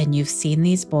Friday and you've seen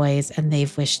these boys and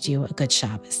they've wished you a good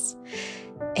Shabbos.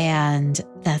 And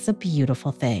that's a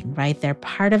beautiful thing, right? They're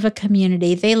part of a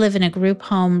community. They live in a group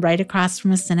home right across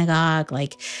from a synagogue.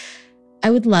 Like, I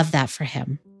would love that for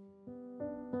him.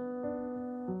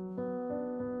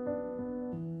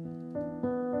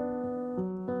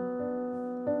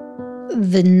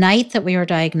 The night that we were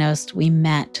diagnosed, we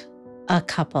met a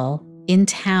couple in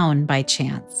town by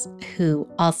chance who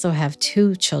also have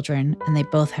 2 children, and they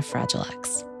both have Fragile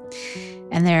X.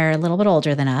 And they're a little bit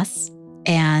older than us,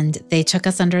 and they took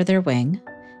us under their wing,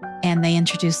 and they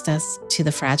introduced us to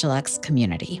the Fragile X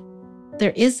community.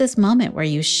 There is this moment where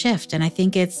you shift, and I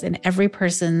think it's in every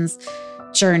person's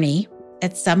journey.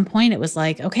 At some point, it was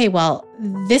like, okay, well,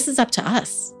 this is up to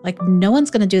us. Like, no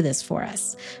one's going to do this for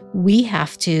us. We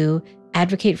have to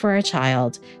advocate for our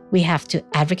child. We have to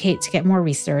advocate to get more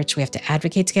research. We have to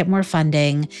advocate to get more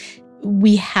funding.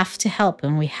 We have to help,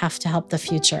 and we have to help the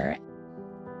future.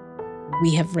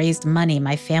 We have raised money.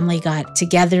 My family got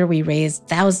together. We raised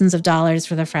thousands of dollars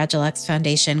for the Fragile X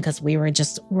Foundation because we're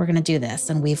going to do this.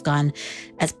 And we've gone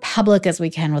as public as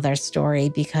we can with our story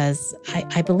because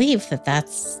I believe that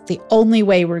that's the only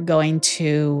way we're going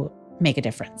to make a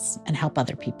difference and help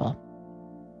other people.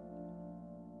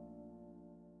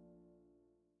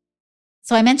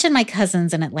 So I mentioned my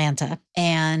cousins in Atlanta,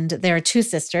 and there are 2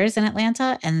 sisters in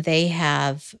Atlanta, and they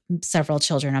have several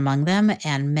children among them,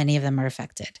 and many of them are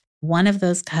affected. One of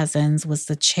those cousins was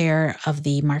the chair of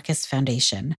the Marcus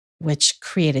Foundation, which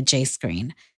created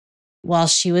JScreen. While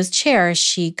she was chair,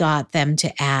 she got them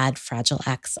to add Fragile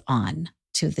X on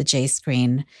to the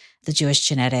JScreen, the Jewish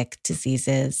Genetic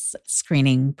Diseases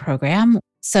Screening Program.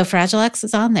 So Fragile X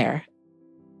is on there.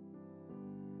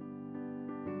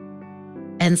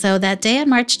 And so that day on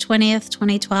March 20th,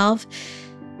 2012,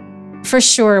 for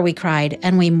sure we cried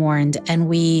and we mourned and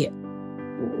we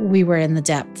were in the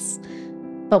depths.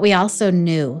 But we also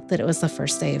knew that it was the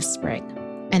first day of spring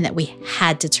and that we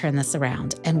had to turn this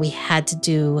around and we had to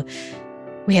do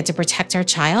We had to protect our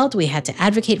child. We had to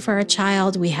advocate for our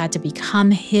child. We had to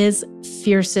become his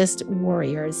fiercest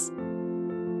warriors.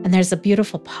 And there's a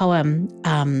beautiful poem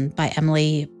by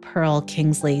Emily Pearl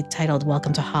Kingsley titled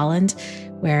Welcome to Holland,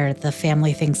 where the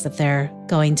family thinks that they're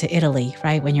going to Italy,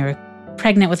 right? When you're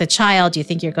pregnant with a child, you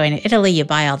think you're going to Italy, you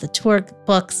buy all the tour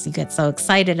books, you get so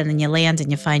excited, and then you land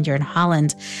and you find you're in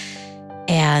Holland.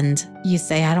 And you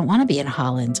say, I don't want to be in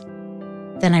Holland.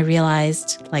 Then I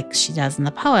realized, like she does in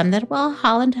the poem, that, well,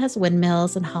 Holland has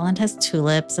windmills and Holland has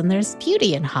tulips and there's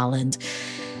beauty in Holland.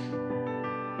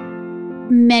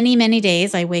 Many, many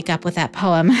days I wake up with that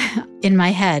poem in my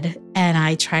head and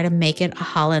I try to make it a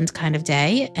Holland kind of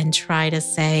day and try to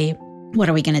say, what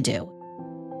are we going to do?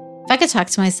 If I could talk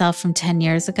to myself from 10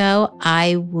 years ago,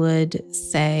 I would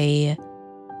say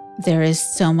there is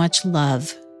so much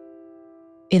love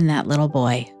in that little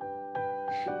boy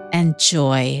and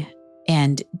joy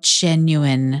and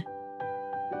genuine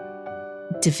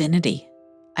divinity.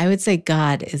 I would say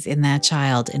God is in that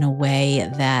child in a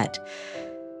way that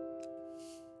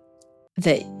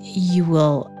you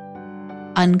will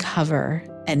uncover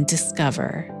and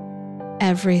discover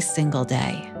every single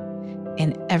day,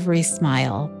 in every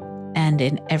smile and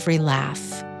in every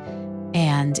laugh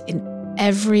and in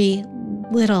every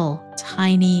little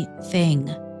tiny thing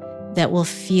that will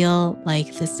feel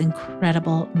like this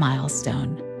incredible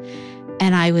milestone.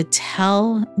 And I would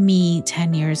tell me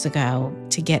 10 years ago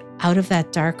to get out of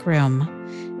that dark room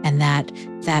and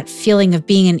that feeling of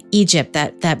being in Egypt,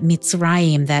 that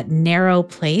Mitzrayim, that narrow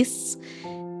place.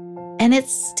 And it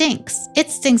stinks.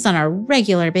 It stinks on a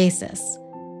regular basis.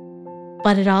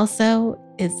 But it also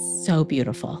is so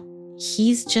beautiful.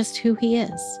 He's just who he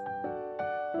is.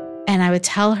 And I would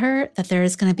tell her that there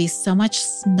is going to be so much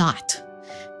snot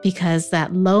because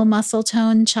that low muscle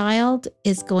tone child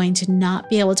is going to not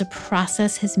be able to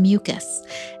process his mucus.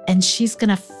 And she's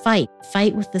going to fight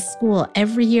with the school.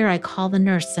 Every year I call the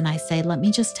nurse and I say, let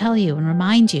me just tell you and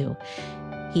remind you,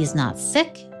 he's not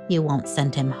sick. You won't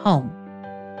send him home.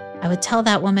 I would tell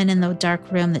that woman in the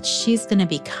dark room that she's going to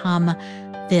become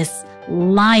this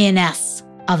lioness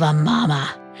of a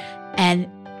mama and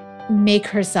make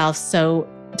herself so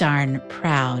darn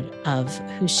proud of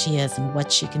who she is and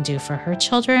what she can do for her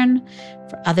children,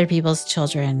 for other people's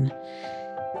children,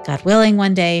 God willing,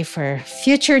 one day for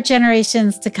future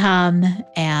generations to come.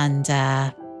 And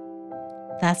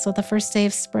that's what the first day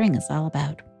of spring is all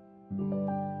about.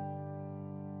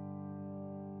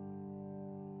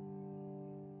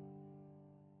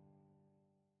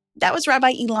 That was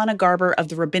Rabbi Ilana Garber of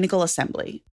the Rabbinical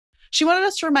Assembly. She wanted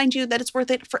us to remind you that it's worth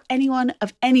it for anyone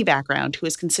of any background who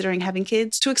is considering having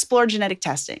kids to explore genetic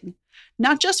testing,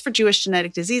 not just for Jewish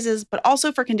genetic diseases, but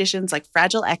also for conditions like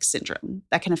Fragile X syndrome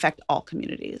that can affect all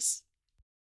communities.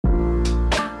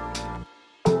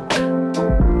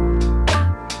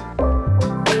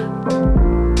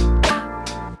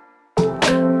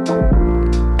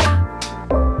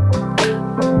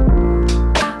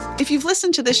 If you've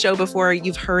listened to this show before,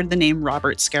 you've heard the name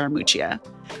Robert Scaramuccia.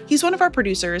 He's one of our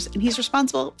producers, and he's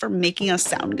responsible for making us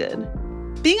sound good.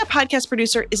 Being a podcast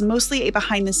producer is mostly a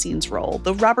behind-the-scenes role,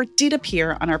 though Robert did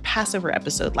appear on our Passover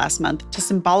episode last month to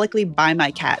symbolically buy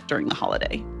my cat during the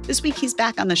holiday. This week, he's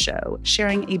back on the show,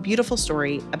 sharing a beautiful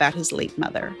story about his late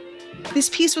mother. This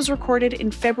piece was recorded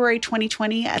in February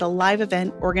 2020 at a live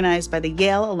event organized by the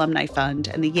Yale Alumni Fund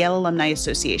and the Yale Alumni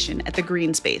Association at the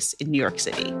Green Space in New York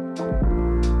City.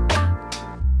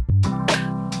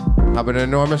 Have an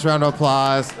enormous round of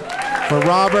applause for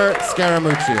Robert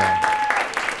Scaramuccia.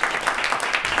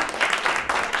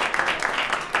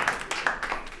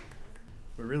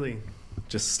 We're really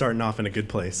just starting off in a good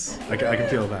place. I can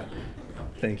feel that.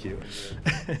 Thank you.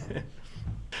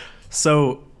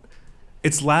 So,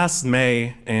 it's last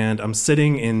May, and I'm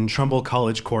sitting in Trumbull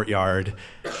College courtyard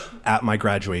at my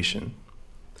graduation.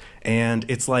 And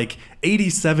it's like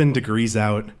 87 degrees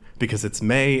out, because it's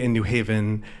May in New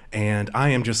Haven, and I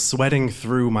am just sweating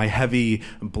through my heavy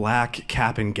black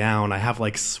cap and gown. I have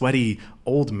like sweaty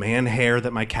old man hair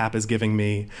that my cap is giving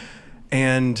me.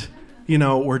 And, you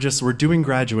know, we're doing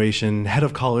graduation. Head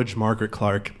of college, Margaret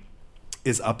Clark,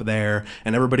 is up there,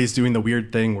 and everybody's doing the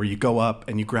weird thing where you go up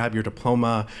and you grab your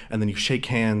diploma, and then you shake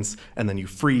hands, and then you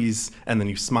freeze, and then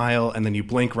you smile, and then you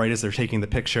blink right as they're taking the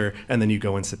picture, and then you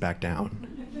go and sit back down.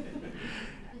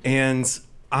 And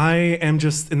I am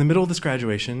just in the middle of this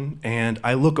graduation, and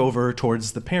I look over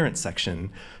towards the parents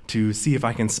section to see if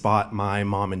I can spot my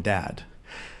mom and dad.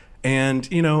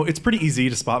 And, you know, it's pretty easy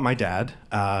to spot my dad.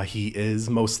 He is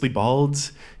mostly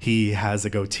bald, he has a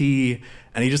goatee,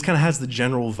 and he just kind of has the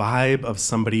general vibe of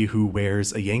somebody who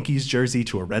wears a Yankees jersey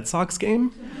to a Red Sox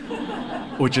game,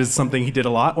 which is something he did a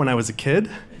lot when I was a kid.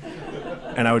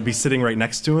 and I would be sitting right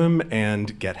next to him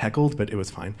and get heckled, but it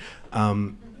was fine.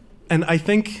 And I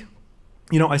think,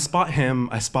 I spot him,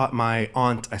 I spot my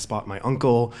aunt, I spot my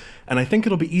uncle, and I think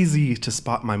it'll be easy to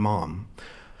spot my mom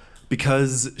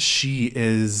because she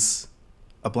is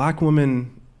a Black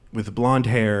woman with blonde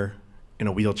hair in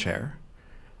a wheelchair.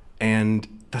 And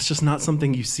that's just not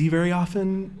something you see very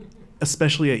often,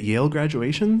 especially at Yale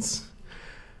graduations.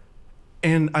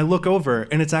 And I look over,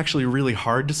 and it's actually really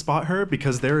hard to spot her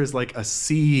because there is like a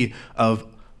sea of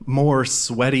more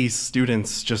sweaty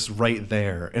students just right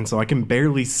there. And so I can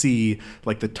barely see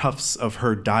like the tufts of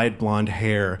her dyed blonde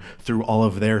hair through all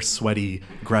of their sweaty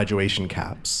graduation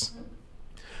caps.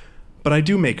 But I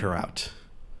do make her out.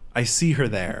 I see her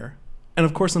there. And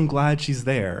of course, I'm glad she's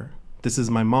there. This is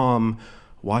my mom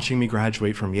watching me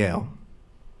graduate from Yale.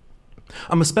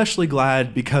 I'm especially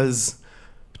glad because,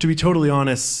 to be totally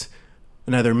honest,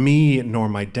 neither me nor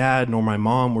my dad nor my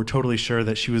mom were totally sure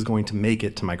that she was going to make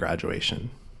it to my graduation.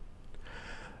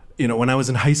 When I was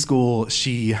in high school,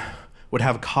 she would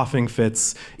have coughing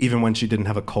fits even when she didn't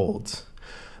have a cold.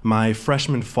 My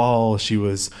freshman fall, she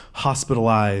was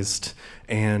hospitalized,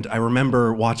 and I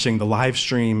remember watching the live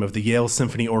stream of the Yale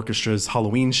Symphony Orchestra's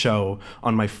Halloween show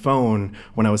on my phone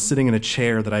when I was sitting in a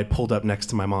chair that I pulled up next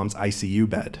to my mom's ICU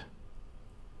bed.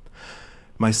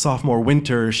 My sophomore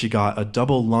winter, she got a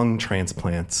double lung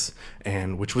transplant,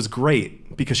 which was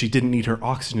great because she didn't need her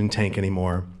oxygen tank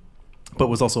anymore, but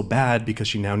was also bad because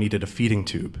she now needed a feeding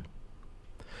tube.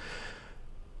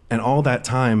 And all that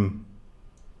time,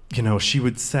 she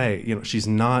would say, she's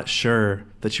not sure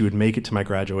that she would make it to my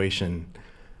graduation,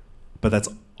 but that's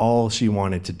all she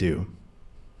wanted to do.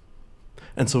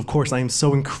 And so, of course, I am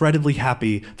so incredibly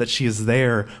happy that she is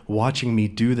there watching me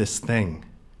do this thing.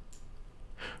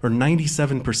 Or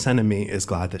 97% of me is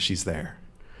glad that she's there.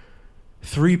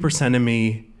 3% of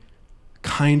me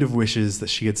kind of wishes that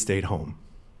she had stayed home.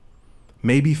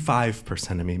 Maybe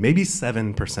 5% of me, maybe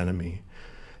 7% of me.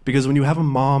 Because when you have a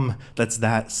mom that's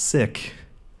that sick,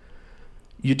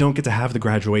 you don't get to have the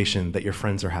graduation that your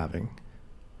friends are having.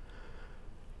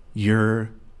 You're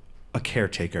a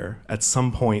caretaker at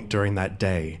some point during that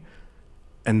day.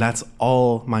 And that's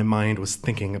all my mind was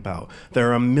thinking about.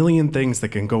 There are a million things that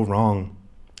can go wrong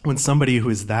when somebody who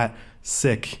is that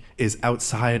sick is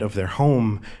outside of their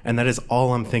home, and that is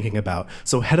all I'm thinking about.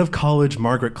 So head of college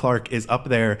Margaret Clark is up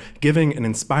there giving an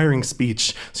inspiring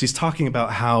speech. She's talking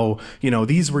about how,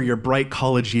 these were your bright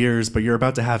college years, but you're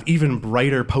about to have even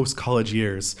brighter post-college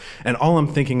years. And all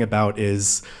I'm thinking about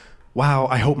is, wow,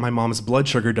 I hope my mom's blood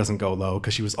sugar doesn't go low,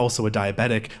 because she was also a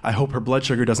diabetic. I hope her blood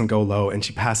sugar doesn't go low and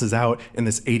she passes out in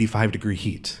this 85-degree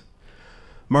heat.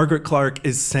 Margaret Clark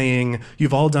is saying,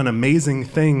 you've all done amazing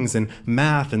things in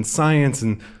math and science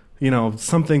and,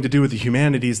 something to do with the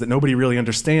humanities that nobody really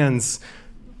understands.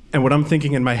 And what I'm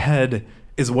thinking in my head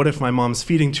is, what if my mom's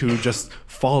feeding tube just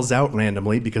falls out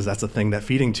randomly, because that's a thing that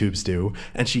feeding tubes do,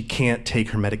 and she can't take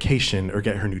her medication or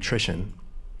get her nutrition?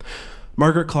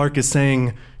 Margaret Clark is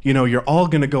saying, you're all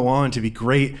going to go on to be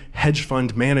great hedge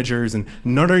fund managers, and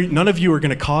none of you are going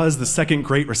to cause the second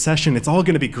Great Recession. It's all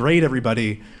going to be great,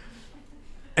 everybody.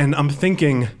 And I'm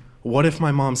thinking, what if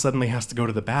my mom suddenly has to go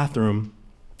to the bathroom?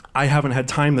 I haven't had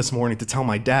time this morning to tell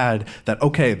my dad that,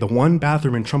 okay, the one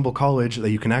bathroom in Trumbull College that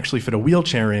you can actually fit a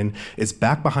wheelchair in is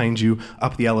back behind you,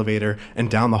 up the elevator, and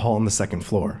down the hall on the second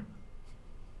floor.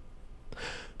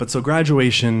 But so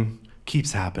graduation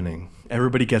keeps happening.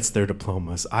 Everybody gets their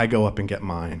diplomas. I go up and get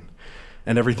mine.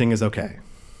 And everything is okay.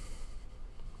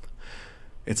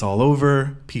 It's all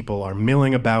over. People are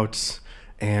milling about.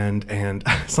 And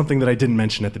something that I didn't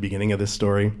mention at the beginning of this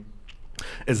story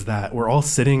is that we're all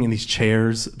sitting in these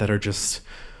chairs that are just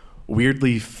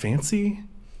weirdly fancy.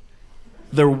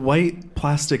 They're white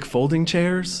plastic folding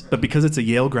chairs, but because it's a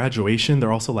Yale graduation,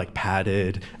 they're also like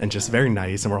padded and just very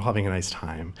nice, and we're all having a nice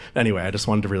time. Anyway, I just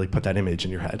wanted to really put that image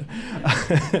in your head.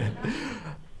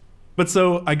 But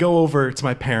so I go over to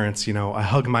my parents, I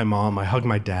hug my mom, I hug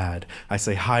my dad, I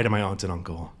say hi to my aunt and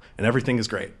uncle, and everything is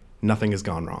great. Nothing has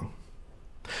gone wrong.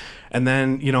 And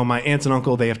then, my aunt and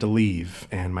uncle, they have to leave,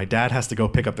 and my dad has to go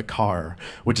pick up the car,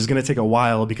 which is going to take a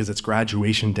while because it's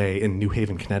graduation day in New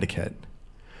Haven, Connecticut.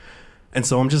 And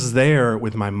so I'm just there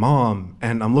with my mom,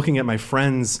 and I'm looking at my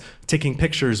friends taking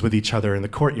pictures with each other in the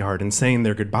courtyard and saying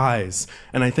their goodbyes.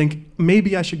 And I think,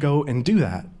 maybe I should go and do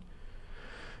that.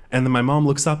 And then my mom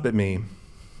looks up at me,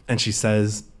 and she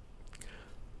says,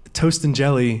 Toast and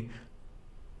Jelly,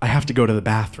 I have to go to the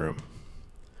bathroom.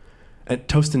 And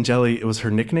Toast and Jelly, it was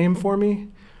her nickname for me.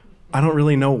 I don't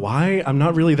really know why. I'm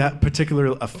not really that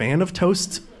particular a fan of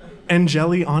toast and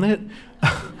jelly on it.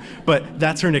 But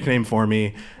that's her nickname for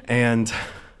me. And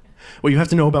What you have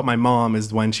to know about my mom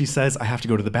is when she says, I have to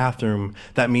go to the bathroom,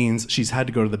 that means she's had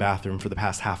to go to the bathroom for the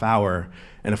past half hour.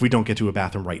 And if we don't get to a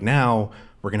bathroom right now,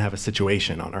 we're going to have a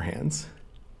situation on our hands.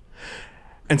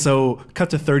 And so, cut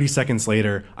to 30 seconds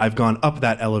later, I've gone up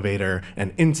that elevator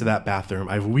and into that bathroom.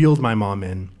 I've wheeled my mom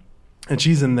in, and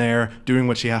she's in there doing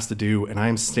what she has to do, and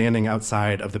I'm standing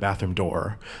outside of the bathroom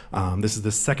door. This is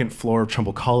the second floor of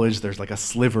Trumbull College. There's like a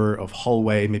sliver of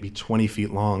hallway, maybe 20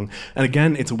 feet long. And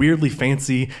again, it's weirdly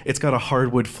fancy. It's got a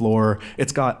hardwood floor.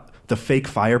 It's got the fake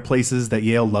fireplaces that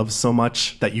Yale loves so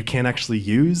much that you can't actually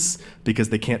use because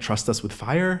they can't trust us with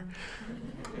fire.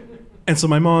 And so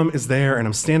my mom is there, and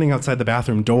I'm standing outside the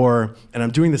bathroom door, and I'm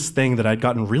doing this thing that I'd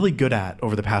gotten really good at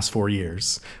over the past 4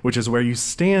 years, which is where you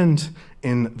stand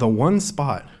in the one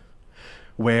spot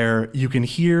where you can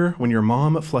hear when your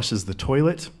mom flushes the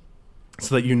toilet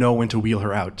so that you know when to wheel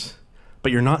her out.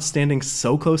 But you're not standing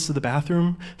so close to the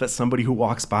bathroom that somebody who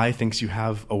walks by thinks you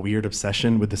have a weird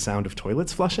obsession with the sound of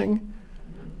toilets flushing.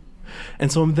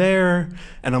 And so I'm there,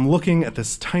 and I'm looking at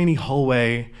this tiny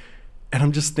hallway, and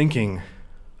I'm just thinking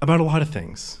about a lot of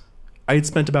things. I had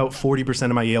spent about 40%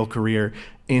 of my Yale career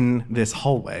in this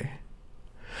hallway.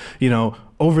 You know,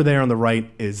 over there on the right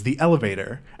is the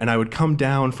elevator, and I would come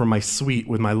down from my suite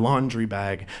with my laundry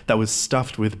bag that was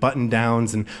stuffed with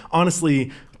button-downs and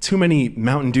honestly, too many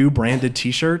Mountain Dew branded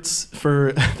t-shirts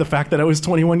for the fact that I was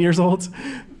 21 years old.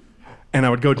 And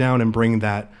I would go down and bring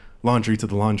that laundry to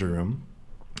the laundry room.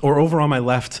 Or over on my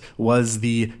left was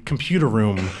the computer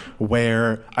room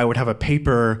where I would have a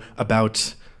paper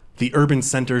about the urban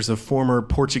centers of former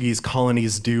Portuguese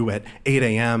colonies due at 8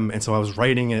 a.m. And so I was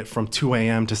writing it from 2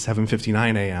 a.m. to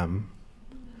 7:59 a.m.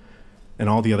 And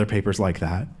all the other papers like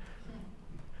that.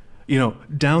 You know,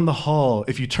 down the hall,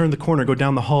 if you turn the corner, go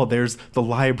down the hall, there's the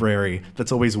library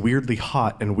that's always weirdly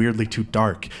hot and weirdly too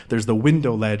dark. There's the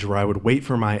window ledge where I would wait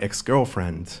for my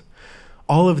ex-girlfriend.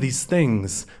 All of these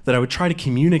things that I would try to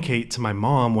communicate to my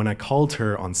mom when I called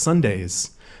her on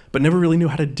Sundays, but never really knew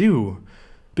how to do.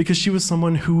 Because she was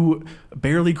someone who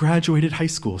barely graduated high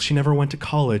school. She never went to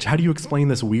college. How do you explain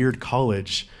this weird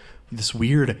college, this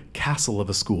weird castle of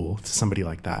a school to somebody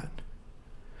like that?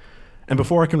 And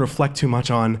before I can reflect too much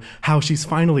on how she's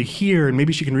finally here and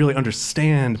maybe she can really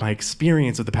understand my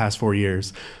experience of the past 4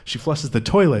 years, she flushes the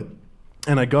toilet,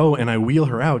 and I go and I wheel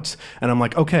her out, and I'm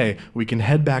like, okay, we can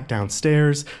head back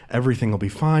downstairs. Everything will be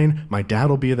fine. My dad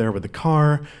will be there with the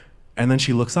car. And then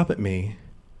she looks up at me,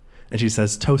 and she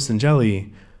says, "Toast and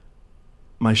jelly,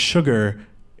 my sugar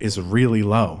is really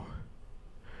low."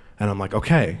 And I'm like,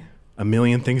 okay, a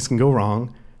million things can go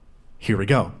wrong. Here we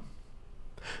go.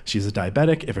 She's a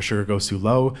diabetic. If her sugar goes too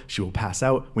low, she will pass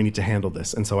out. We need to handle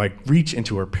this. And so I reach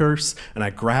into her purse and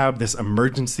I grab this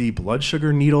emergency blood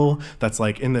sugar needle that's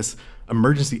like in this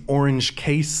emergency orange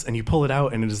case, and you pull it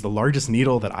out, and it is the largest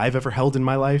needle that I've ever held in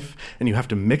my life. And you have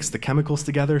to mix the chemicals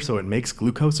together so it makes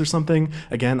glucose or something.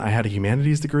 Again, I had a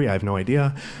humanities degree. I have no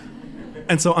idea.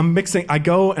 And so I'm mixing. I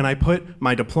go and I put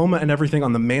my diploma and everything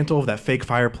on the mantle of that fake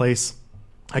fireplace.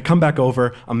 I come back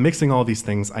over. I'm mixing all these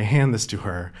things. I hand this to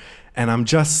her. And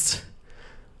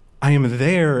I am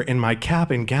there in my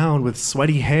cap and gown with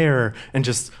sweaty hair and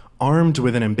just armed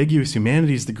with an ambiguous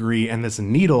humanities degree and this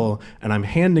needle, and I'm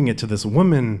handing it to this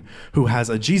woman who has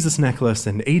a Jesus necklace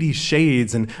and 80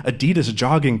 shades and Adidas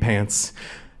jogging pants.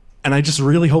 And I just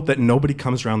really hope that nobody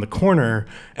comes around the corner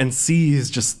and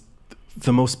sees just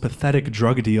the most pathetic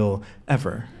drug deal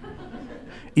ever,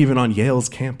 even on Yale's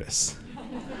campus.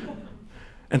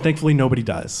 And thankfully, nobody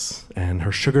does. And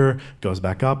her sugar goes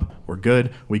back up. We're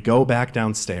good. We go back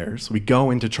downstairs. We go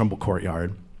into Trumbull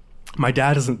Courtyard. My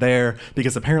dad isn't there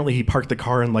because apparently he parked the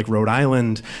car in like Rhode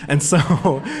Island. And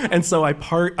so I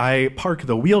park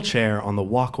the wheelchair on the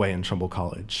walkway in Trumbull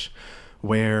College,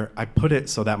 where I put it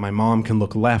so that my mom can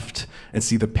look left and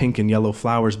see the pink and yellow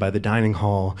flowers by the dining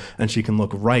hall, and she can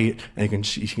look right and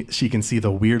she can see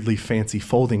the weirdly fancy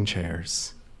folding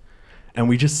chairs. And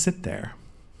we just sit there.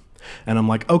 And I'm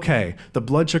like, okay, the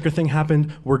blood sugar thing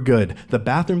happened, we're good. The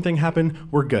bathroom thing happened,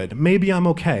 we're good. Maybe I'm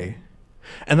okay.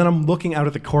 And then I'm looking out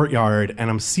at the courtyard and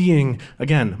I'm seeing,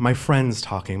 again, my friends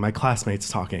talking, my classmates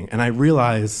talking, and I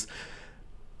realize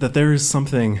that there is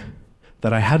something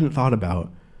that I hadn't thought about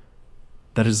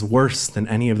that is worse than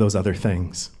any of those other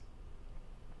things.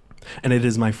 And it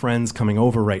is my friends coming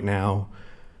over right now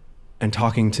and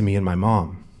talking to me and my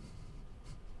mom.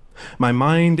 My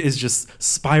mind is just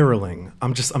spiraling.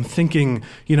 I'm thinking,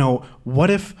 what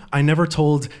if I never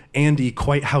told Andy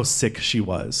quite how sick she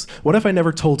was? What if I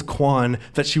never told Quan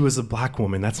that she was a black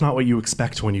woman? That's not what you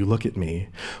expect when you look at me.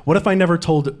 What if I never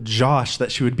told Josh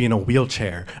that she would be in a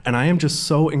wheelchair? And I am just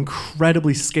so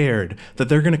incredibly scared that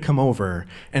they're going to come over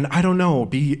and, I don't know,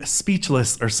 be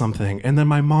speechless or something. And then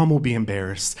my mom will be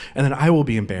embarrassed. And then I will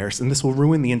be embarrassed. And this will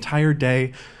ruin the entire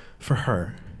day for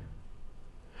her.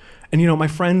 And, my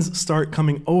friends start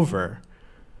coming over.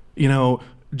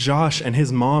 Josh and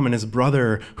his mom and his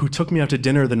brother, who took me out to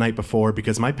dinner the night before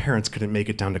because my parents couldn't make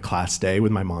it down to class day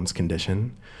with my mom's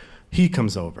condition, he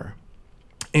comes over.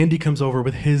 Andy comes over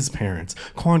with his parents.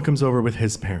 Quan comes over with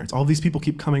his parents. All these people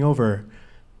keep coming over.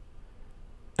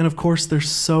 And of course, they're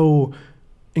so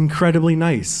incredibly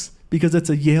nice because it's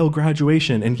a Yale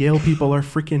graduation and Yale people are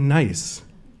freaking nice.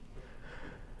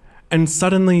 And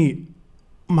suddenly,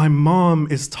 my mom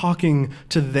is talking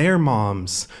to their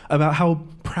moms about how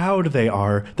proud they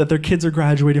are that their kids are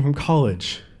graduating from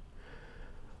college.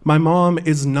 My mom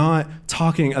is not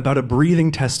talking about a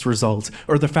breathing test result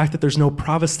or the fact that there's no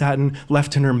pravastatin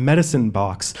left in her medicine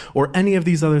box or any of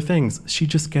these other things. She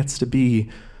just gets to be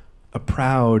a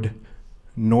proud,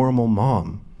 normal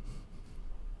mom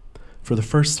for the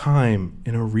first time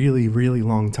in a really, really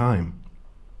long time.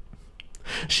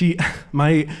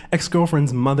 My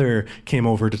ex-girlfriend's mother came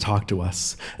over to talk to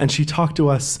us, and she talked to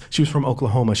us. She was from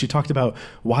Oklahoma. She talked about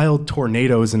wild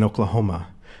tornadoes in Oklahoma.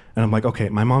 And I'm like, okay,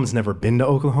 my mom's never been to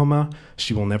Oklahoma.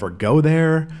 She will never go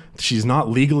there. She's not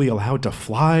legally allowed to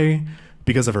fly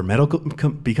because of her medical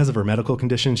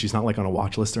condition. She's not like on a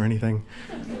watch list or anything.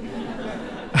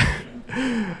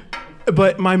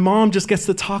 But my mom just gets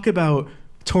to talk about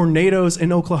tornadoes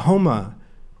in Oklahoma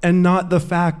and not the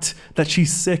fact that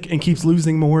she's sick and keeps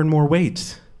losing more and more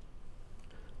weight.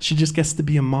 She just gets to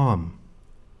be a mom.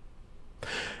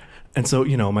 And so,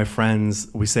 my friends,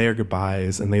 we say our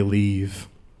goodbyes and they leave.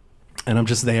 And I'm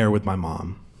just there with my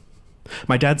mom.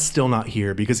 My dad's still not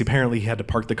here because apparently he had to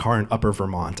park the car in Upper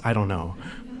Vermont. I don't know.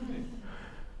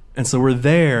 And so we're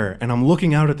there, and I'm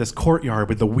looking out at this courtyard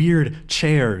with the weird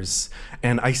chairs,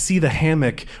 and I see the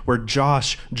hammock where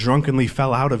Josh drunkenly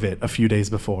fell out of it a few days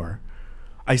before.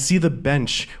 I see the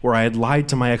bench where I had lied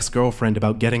to my ex-girlfriend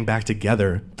about getting back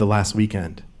together the last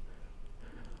weekend.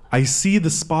 I see the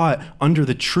spot under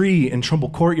the tree in Trumbull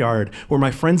Courtyard where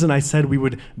my friends and I said we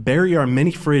would bury our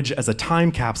mini fridge as a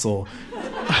time capsule,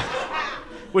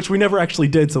 which we never actually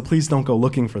did, so please don't go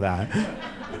looking for that.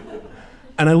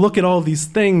 And I look at all these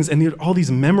things and all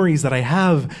these memories that I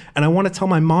have, and I want to tell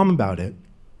my mom about it.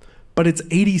 But it's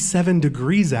 87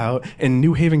 degrees out in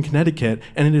New Haven, Connecticut,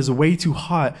 and it is way too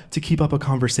hot to keep up a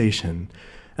conversation.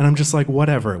 And I'm just like,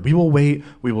 whatever. We will wait.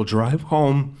 We will drive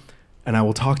home, and I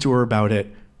will talk to her about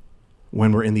it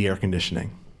when we're in the air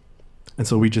conditioning. And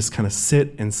so we just kind of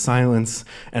sit in silence,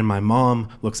 and my mom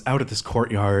looks out at this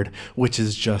courtyard, which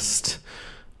is just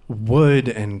wood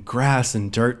and grass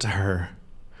and dirt to her.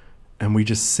 And we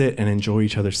just sit and enjoy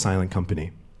each other's silent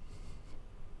company.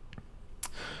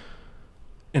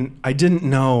 And I didn't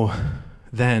know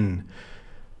then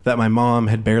that my mom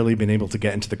had barely been able to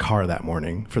get into the car that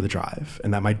morning for the drive,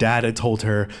 and that my dad had told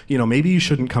her, maybe you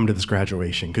shouldn't come to this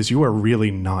graduation because you are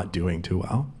really not doing too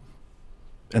well.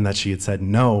 And that she had said,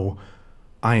 no,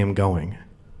 I am going.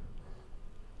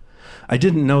 I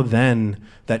didn't know then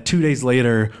that 2 days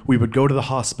later, we would go to the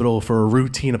hospital for a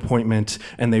routine appointment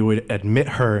and they would admit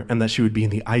her and that she would be in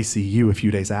the ICU a few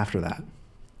days after that.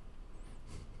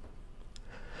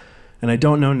 And I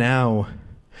don't know now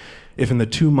if in the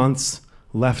 2 months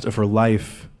left of her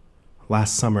life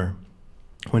last summer,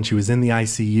 when she was in the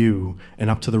ICU and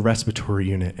up to the respiratory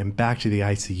unit and back to the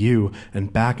ICU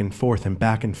and back and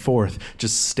forth,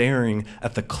 just staring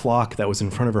at the clock that was in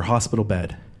front of her hospital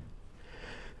bed,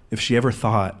 if she ever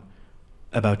thought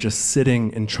about just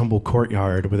sitting in Trumbull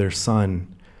Courtyard with her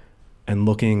son and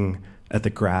looking at the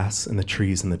grass and the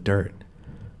trees and the dirt.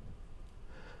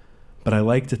 But I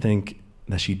like to think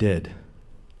that she did.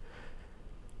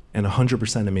 And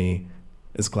 100% of me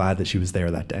is glad that she was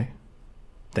there that day.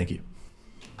 Thank you.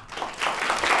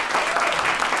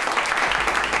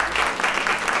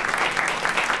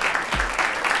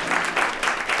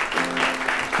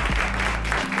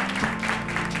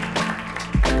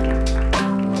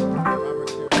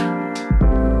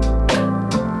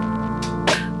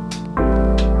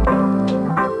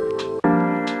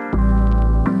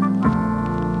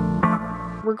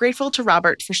 We're grateful to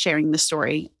Robert for sharing this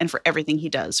story and for everything he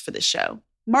does for this show.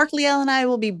 Mark Liel and I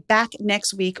will be back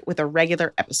next week with a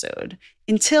regular episode.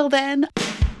 Until then,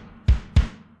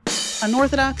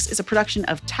 Unorthodox is a production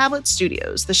of Tablet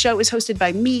Studios. The show is hosted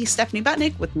by me, Stephanie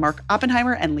Butnick, with Mark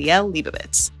Oppenheimer and Liel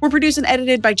Leibovitz. We're produced and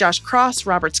edited by Josh Cross,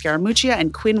 Robert Scaramuccia,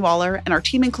 and Quinn Waller, and our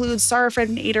team includes Sarah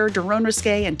Fredeneder, Daron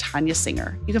Risque, and Tanya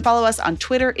Singer. You can follow us on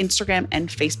Twitter, Instagram, and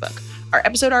Facebook. Our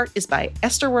episode art is by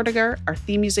Esther Werdiger. Our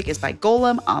theme music is by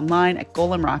Golem, online at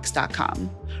golemrocks.com.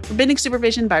 Rabbinic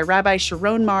supervision by Rabbi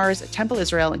Sharon Mars at Temple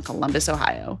Israel in Columbus,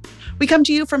 Ohio. We come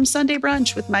to you from Sunday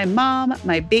Brunch with my mom,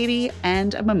 my baby,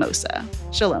 and a mimosa.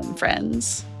 Shalom,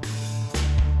 friends.